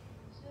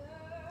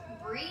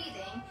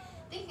 breathing,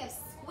 thinking of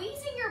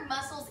squeezing your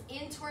muscles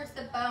in towards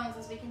the bones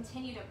as we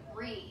continue to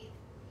breathe.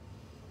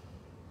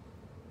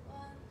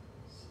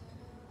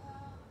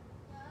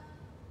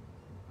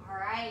 All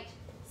right,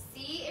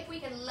 see if we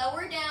can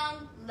lower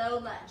down, low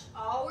lunge.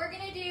 All we're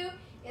gonna do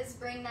is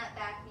bring that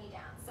back knee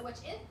down. So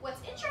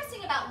what's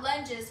interesting about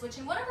lunges, which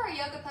in one of our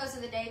yoga pose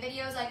of the day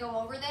videos, I go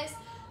over this,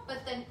 but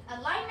the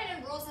alignment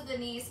and rules of the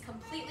knees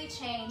completely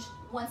change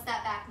once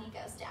that back knee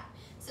goes down.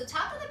 So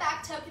top of the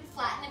back toe can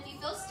flatten if you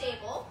feel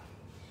stable.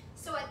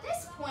 So at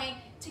this point,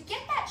 to get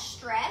that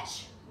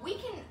stretch, we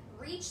can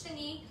reach the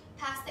knee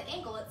past the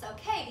ankle. It's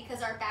okay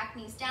because our back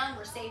knee's down,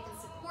 we're safe and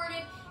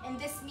supported, and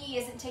this knee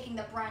isn't taking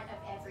the brunt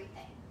of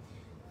everything.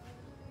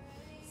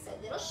 So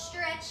a little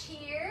stretch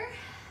here.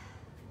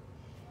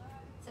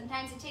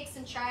 Sometimes it takes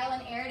some trial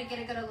and error to get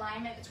a good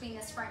alignment between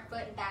this front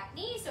foot and back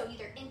knee, so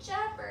either inch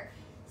up or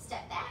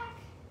step back.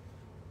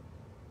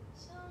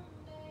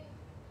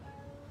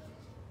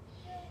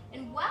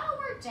 And while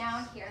we're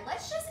down here,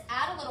 let's just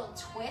add a little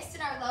twist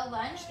in our low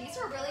lunge. These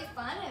are really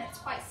fun and it's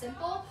quite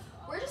simple.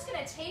 We're just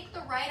gonna take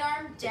the right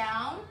arm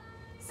down.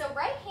 So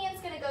right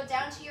hand's gonna go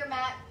down to your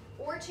mat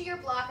or to your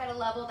block at a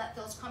level that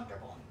feels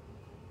comfortable.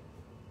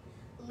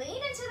 Lean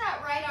into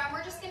that right arm.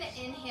 We're just gonna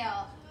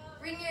inhale.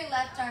 Bring your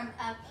left arm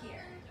up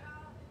here.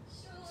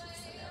 Just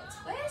a little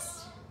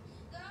twist.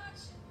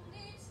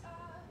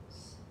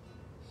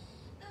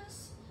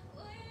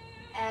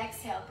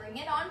 Exhale, bring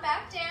it on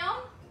back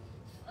down.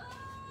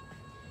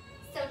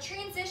 So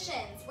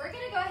transitions, we're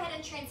gonna go ahead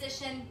and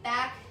transition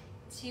back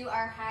to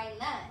our high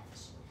lunge.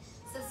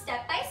 So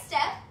step by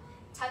step,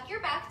 tuck your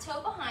back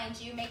toe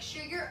behind you, make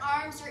sure your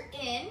arms are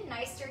in,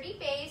 nice sturdy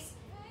base.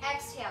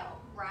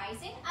 Exhale,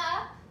 rising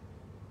up.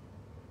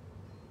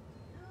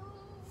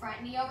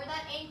 Front knee over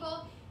that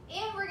ankle,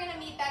 and we're gonna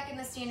meet back in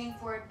the standing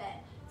forward bend.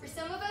 For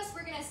some of us,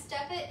 we're gonna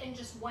step it in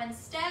just one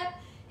step.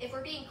 If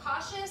we're being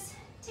cautious,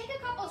 take a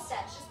couple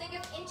steps. Just think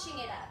of inching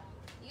it up.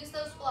 Use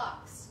those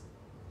blocks.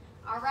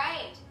 All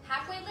right,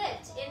 halfway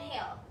lift,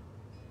 inhale.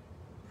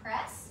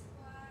 Press.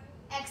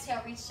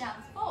 Exhale, reach down,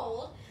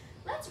 fold.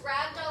 Let's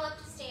ragdoll up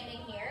to standing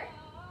here.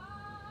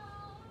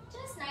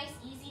 Just nice,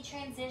 easy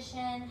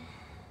transition.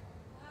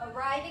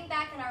 Arriving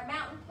back in our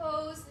mountain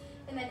pose,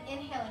 and then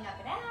inhaling up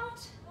and out.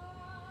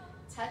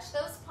 Touch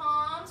those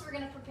palms. We're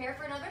gonna prepare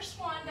for another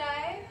swan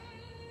dive.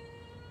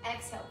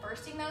 Exhale,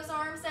 bursting those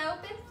arms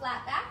open,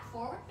 flat back,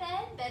 forward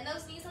bend. Bend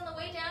those knees on the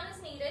way down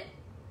as needed.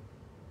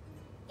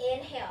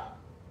 Inhale,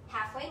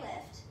 halfway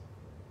lift.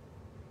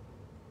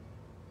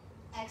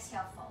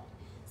 Exhale, fold.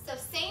 So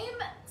same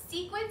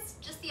sequence,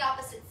 just the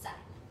opposite side.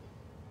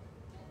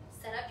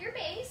 Set up your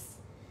base.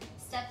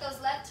 Step those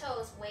left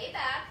toes way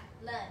back,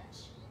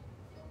 lunge.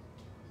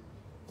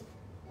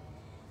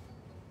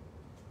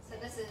 So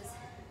this is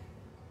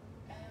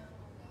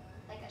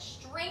like a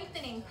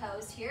strengthening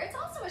pose here. It's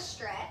also a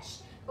stretch,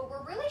 but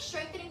we're really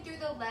strengthening through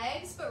the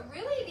legs, but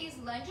really these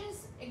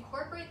lunges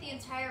incorporate the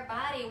entire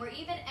body. We're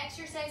even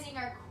exercising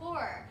our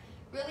core,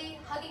 really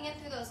hugging in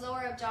through those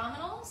lower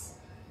abdominals.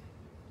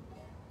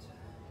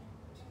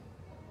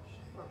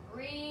 We're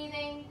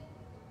breathing,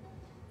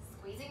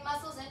 squeezing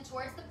muscles in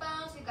towards the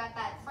bones. We've got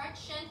that front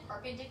shin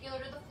perpendicular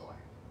to the floor.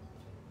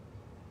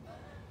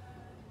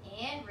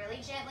 And really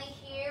gently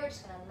here, we're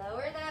just gonna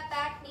lower that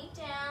back knee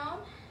down,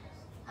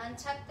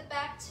 untuck the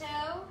back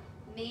toe,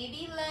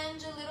 maybe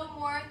lunge a little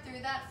more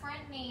through that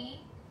front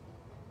knee.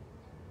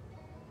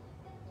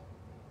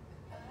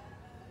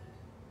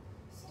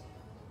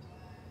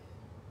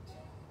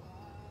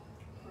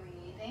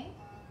 Breathing.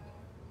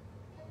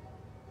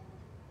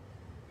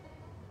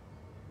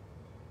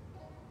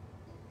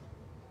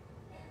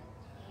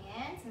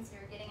 And since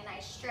we're getting a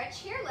nice stretch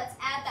here, let's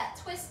add that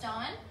twist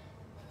on.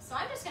 So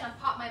I'm just gonna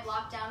pop my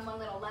block down one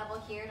little level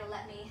here to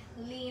let me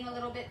lean a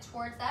little bit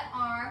towards that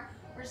arm.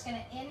 We're just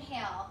gonna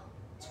inhale,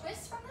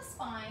 twist from the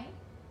spine,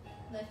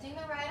 lifting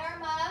the right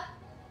arm up.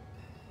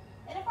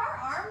 And if our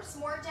arm's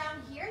more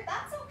down here,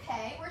 that's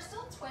okay. We're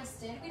still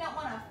twisted. We don't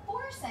wanna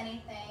force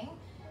anything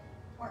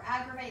or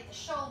aggravate the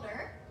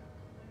shoulder.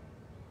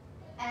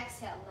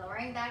 Exhale,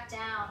 lowering back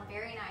down,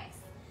 very nice.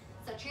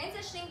 So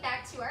transitioning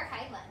back to our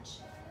high lunge.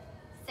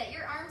 Set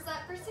your arms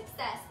up for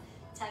success.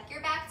 Tuck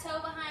your back toe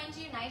behind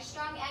you, nice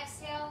strong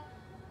exhale.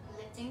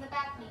 Lifting the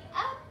back knee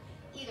up.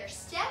 Either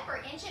step or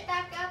inch it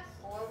back up,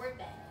 forward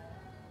bend.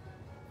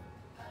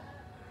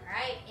 All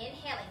right,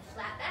 inhaling,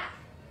 flat back.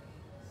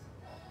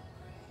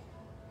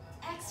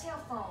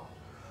 Exhale, fold.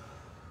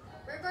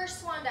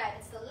 Reverse swan dive,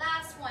 it's the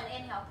last one.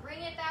 Inhale,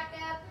 bring it back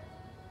up.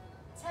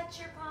 Touch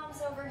your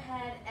palms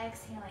overhead,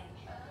 exhaling.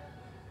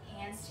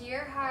 Hands to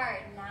your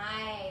heart,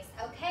 nice.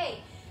 Okay,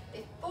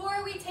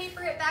 before we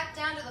taper it back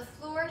down to the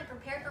floor to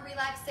prepare for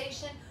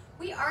relaxation,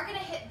 we are gonna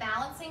hit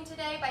balancing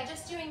today by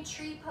just doing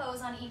tree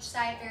pose on each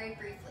side very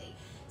briefly.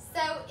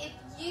 So if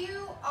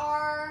you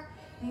are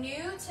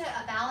new to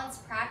a balance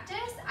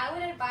practice, I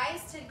would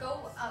advise to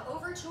go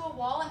over to a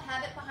wall and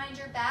have it behind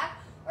your back,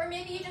 or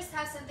maybe you just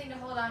have something to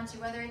hold on to,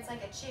 whether it's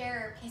like a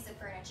chair or a piece of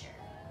furniture.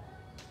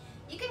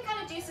 You can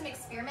kind of do some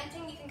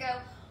experimenting. You can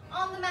go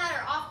on the mat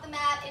or off the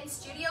mat. In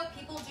studio,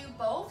 people do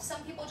both.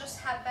 Some people just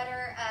have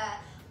better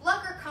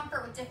luck or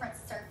comfort with different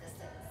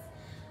surfaces.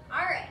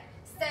 All right,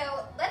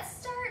 so let's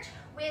start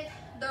with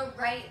the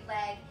right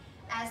leg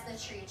as the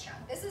tree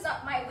trunk. This is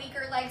my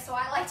weaker leg, so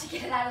I like to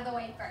get it out of the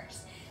way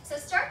first. So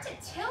start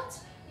to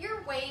tilt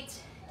your weight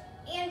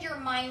and your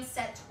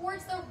mindset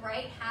towards the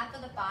right half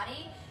of the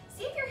body.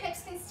 See if your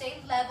hips can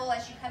stay level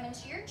as you come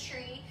into your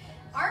tree.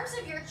 Arms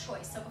of your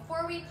choice. So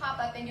before we pop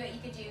up into it,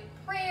 you could do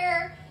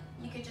prayer.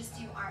 You could just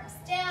do arms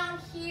down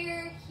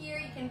here, here.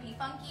 You can be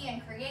funky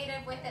and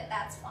creative with it,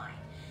 that's fine.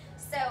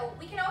 So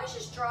we can always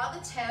just draw the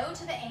toe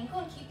to the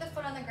ankle and keep the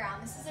foot on the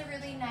ground. This is a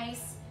really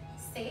nice,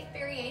 safe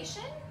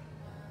variation.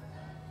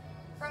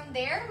 From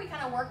there, we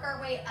kind of work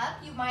our way up.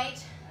 You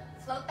might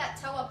float that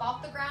toe up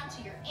off the ground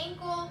to your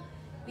ankle.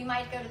 We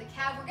might go to the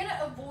calf. We're gonna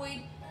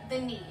avoid the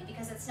knee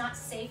because it's not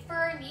safe for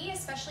our knee,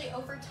 especially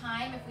over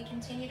time. If we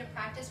continue to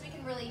practice, we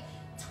can really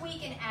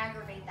tweak and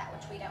aggravate that,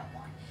 which we don't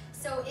want.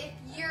 So if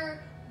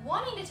you're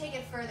wanting to take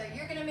it further,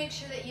 you're gonna make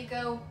sure that you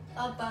go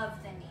above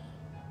the knee,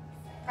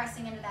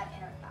 pressing into that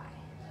inner thigh.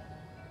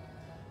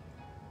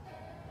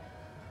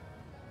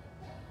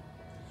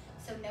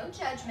 So no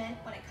judgment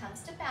when it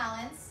comes to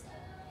balance.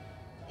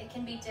 It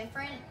can be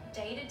different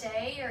day to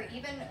day or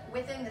even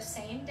within the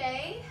same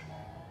day.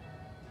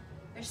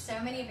 There's so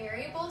many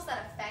variables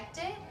that affect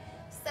it.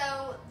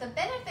 So the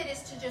benefit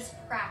is to just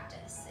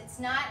practice. It's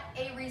not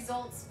a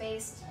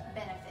results-based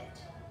benefit.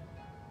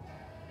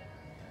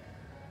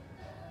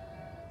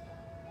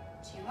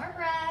 2 more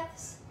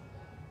breaths.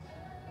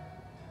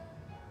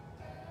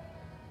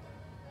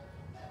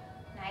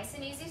 Nice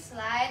and easy,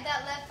 slide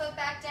that left foot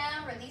back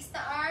down, release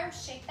the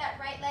arms, shake that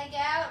right leg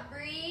out,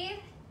 breathe.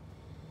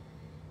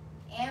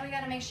 And we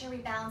gotta make sure we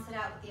balance it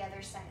out with the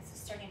other side. So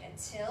starting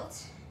to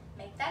tilt,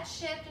 make that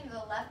shift into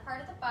the left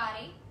part of the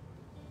body.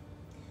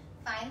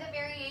 Find the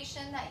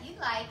variation that you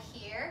like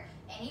here,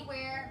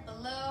 anywhere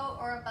below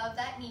or above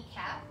that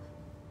kneecap.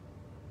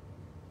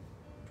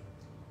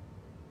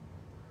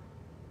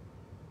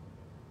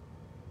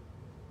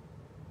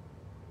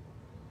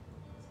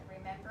 So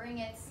remembering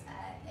it's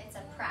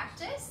a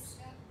practice.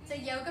 It's a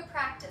yoga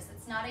practice.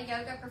 It's not a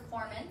yoga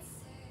performance.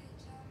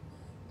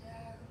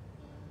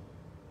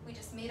 We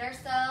just meet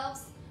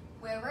ourselves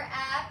where we're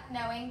at,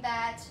 knowing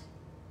that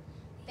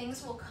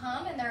things will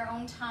come in their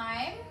own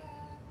time.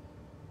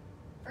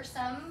 For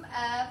some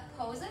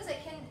poses, it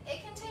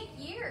can take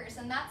years,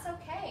 and that's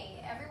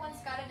okay.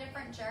 Everyone's got a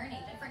different journey,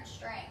 different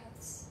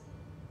strengths.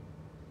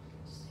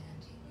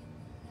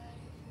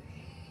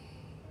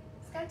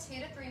 Let's go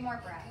 2 to 3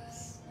 more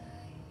breaths.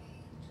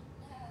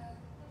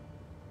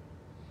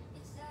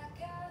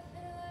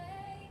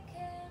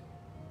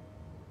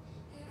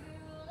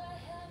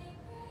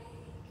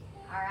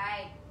 All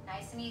right,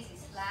 nice and easy.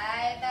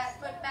 Slide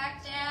that foot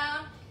back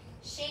down,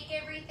 shake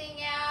everything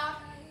out.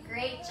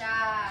 Great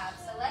job.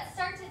 So let's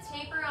start to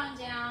taper on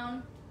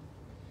down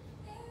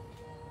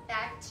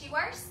back to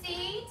our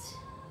seat.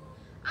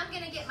 I'm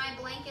gonna get my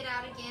blanket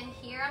out again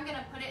here. I'm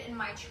gonna put it in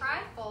my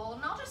trifold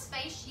and I'll just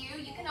face you.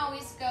 You can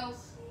always go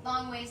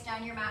long ways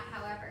down your mat,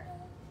 however.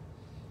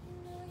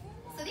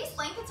 So these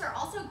blankets are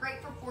also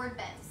great for forward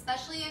bends,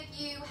 especially if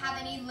you have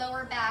any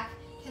lower back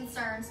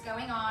concerns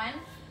going on.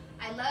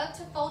 I love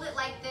to fold it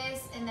like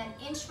this and then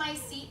inch my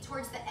seat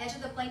towards the edge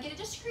of the blanket. It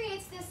just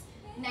creates this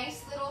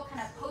nice little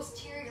kind of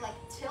posterior like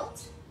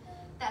tilt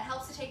that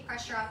helps to take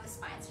pressure off the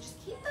spine. So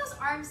just keep those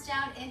arms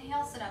down.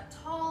 Inhale, sit up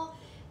tall.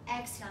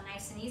 Exhale,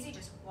 nice and easy.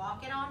 Just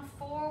walk it on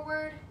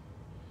forward.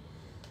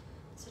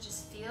 So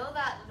just feel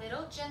that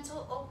little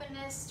gentle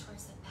openness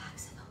towards the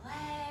backs of the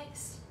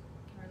legs.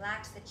 You can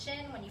relax the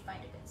chin when you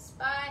find a good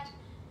spot.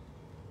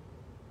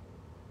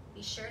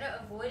 Be sure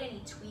to avoid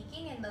any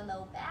tweaking in the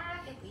low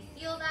back. If we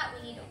feel that,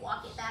 we need to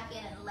walk it back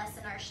in and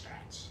lessen our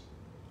stretch.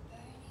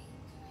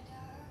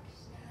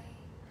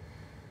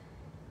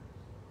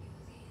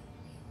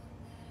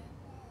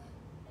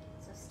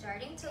 So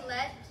starting to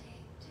let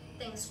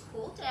things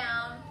cool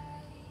down,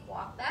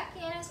 walk back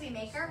in as we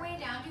make our way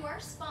down to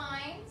our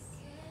spines.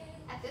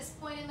 At this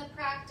point in the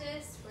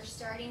practice, we're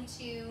starting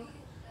to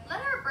let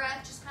our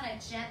breath just kind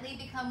of gently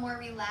become more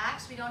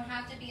relaxed. We don't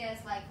have to be as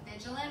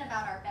vigilant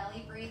about our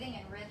belly breathing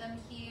and rhythm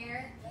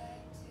here.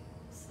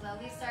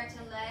 Slowly start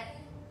to let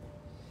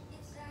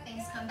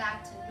things come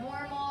back to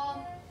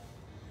normal.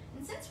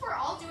 And since we're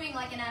all doing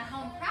like an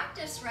at-home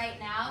practice right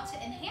now, to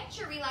enhance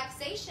your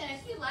relaxation,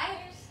 if you like,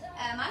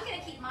 I'm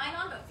gonna keep mine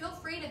on, but feel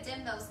free to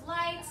dim those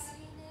lights.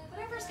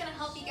 Whatever's gonna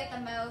help you get the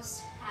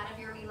most out of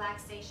your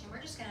relaxation.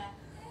 We're just gonna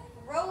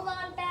roll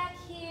on back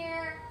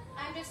here.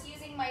 I'm just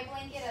using my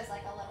blanket as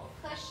like a little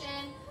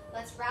cushion.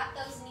 Let's wrap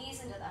those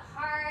knees into the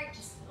heart.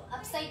 Just a little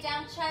upside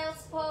down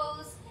child's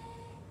pose.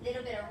 A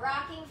little bit of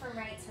rocking from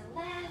right to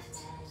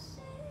left.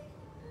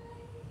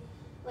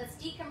 Let's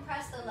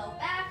decompress the low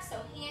back, so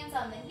hands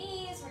on the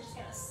knees. We're just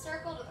gonna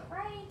circle to the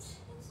right.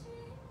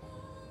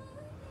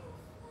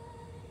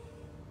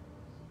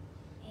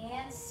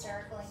 And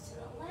circling to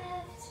the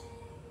left.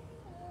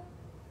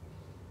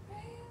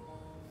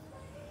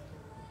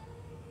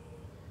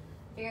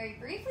 Very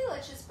briefly,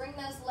 let's just bring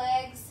those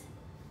legs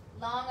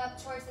long up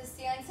towards the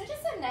ceiling. So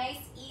just a nice,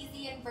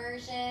 easy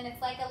inversion.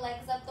 It's like a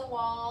legs up the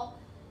wall,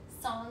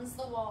 sans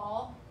the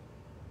wall.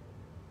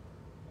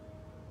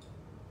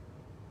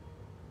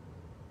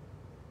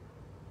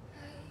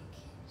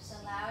 Just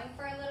allowing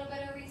for a little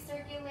bit of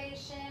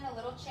recirculation, a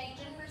little change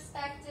in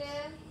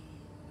perspective.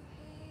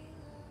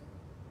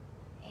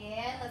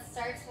 And let's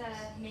start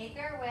to make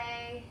our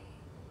way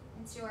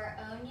into our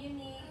own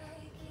unique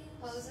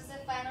poses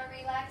of final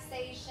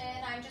relaxation.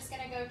 I'm just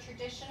gonna go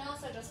traditional,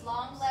 so just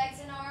long legs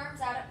and arms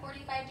out at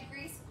 45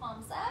 degrees,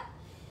 palms up.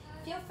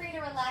 Feel free to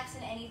relax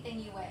in anything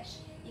you wish.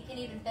 You can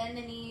even bend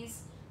the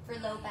knees for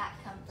low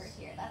back comfort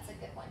here. That's a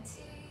good one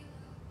too.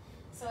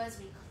 So as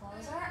we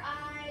close our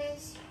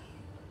eyes,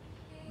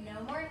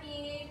 no more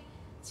need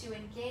to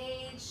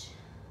engage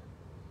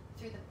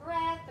through the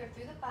breath or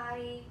through the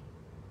body.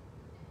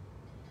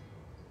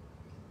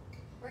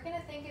 We're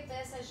gonna think of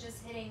this as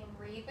just hitting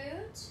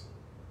reboot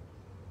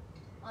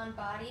on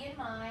body and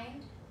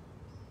mind.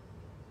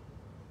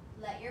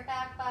 Let your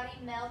back body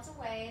melt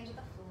away into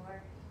the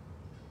floor.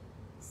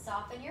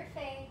 Soften your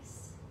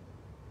face.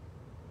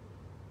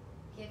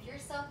 Give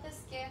yourself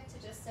this gift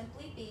to just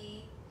simply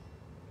be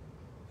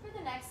for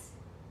the next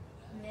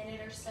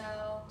minute or so.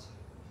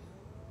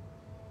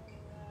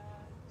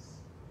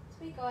 So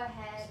we go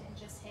ahead and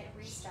just hit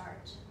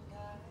restart.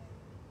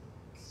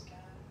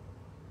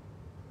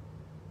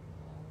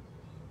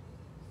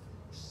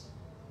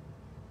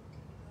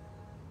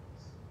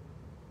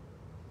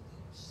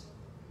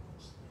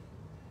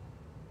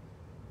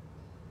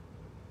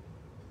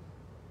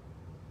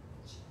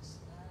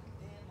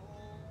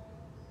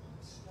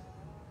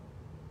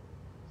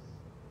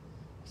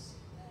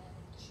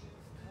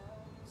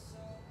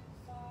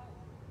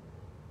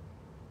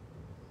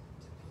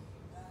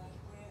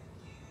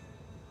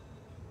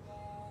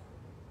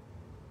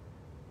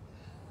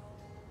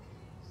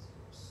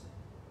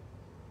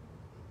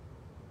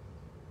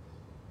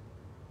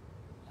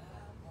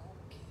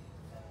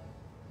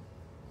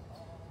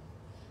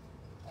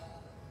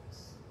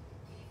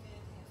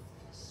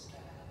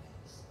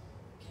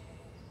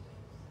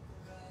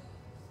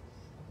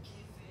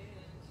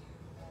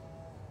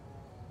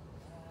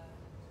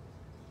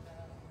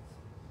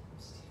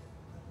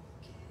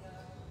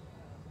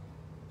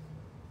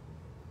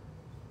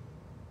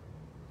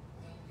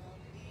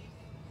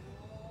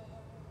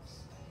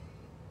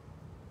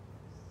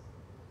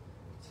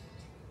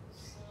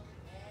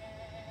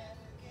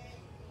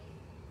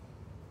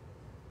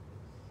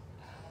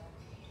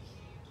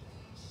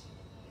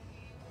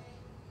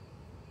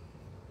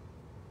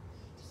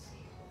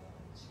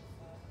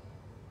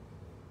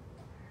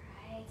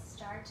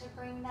 Start to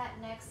bring that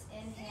next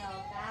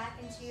inhale back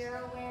into your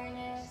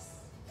awareness.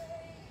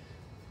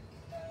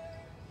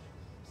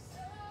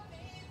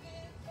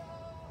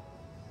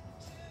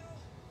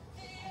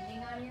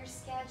 Depending on your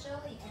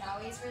schedule, you can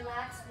always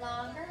relax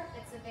longer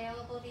if it's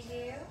available to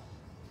you.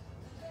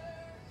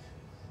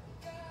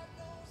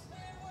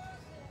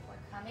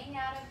 We're coming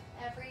out of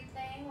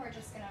everything. We're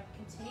just going to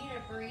continue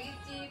to breathe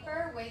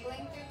deeper,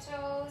 wiggling through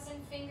toes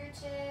and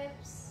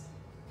fingertips.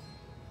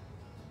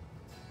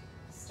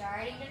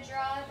 Starting to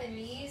draw the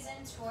knees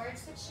in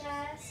towards the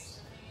chest.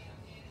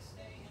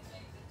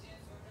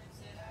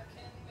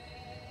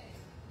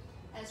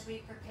 As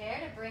we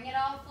prepare to bring it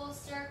all full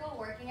circle,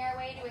 working our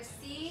way to a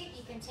seat,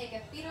 you can take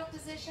a fetal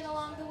position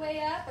along the way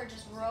up or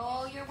just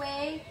roll your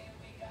way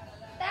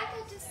back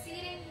up to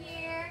seating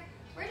here.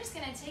 We're just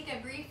going to take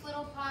a brief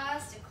little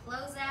pause to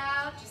close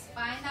out. Just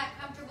find that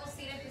comfortable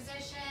seated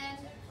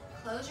position.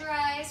 Close your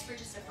eyes for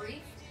just a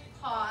brief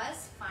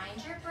pause.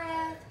 Find your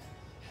breath.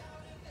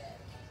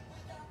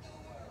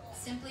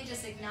 Simply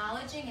just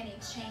acknowledging any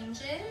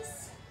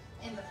changes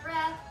in the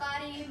breath,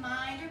 body,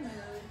 mind, or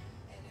mood.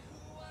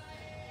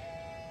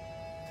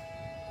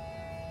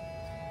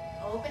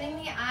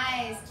 Opening the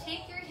eyes.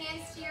 Take your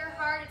hands to your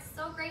heart. It's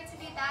so great to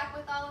be back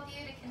with all of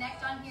you to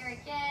connect on here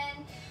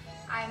again.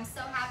 I'm so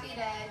happy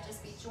to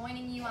just be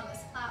joining you on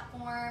this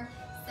platform.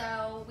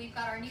 So we've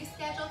got our new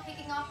schedule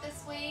kicking off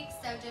this week.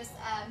 So just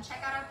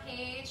check out our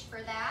page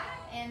for that.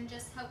 And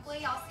just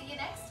hopefully I'll see you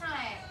next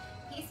time.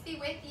 Peace be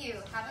with you.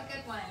 Have a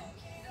good one.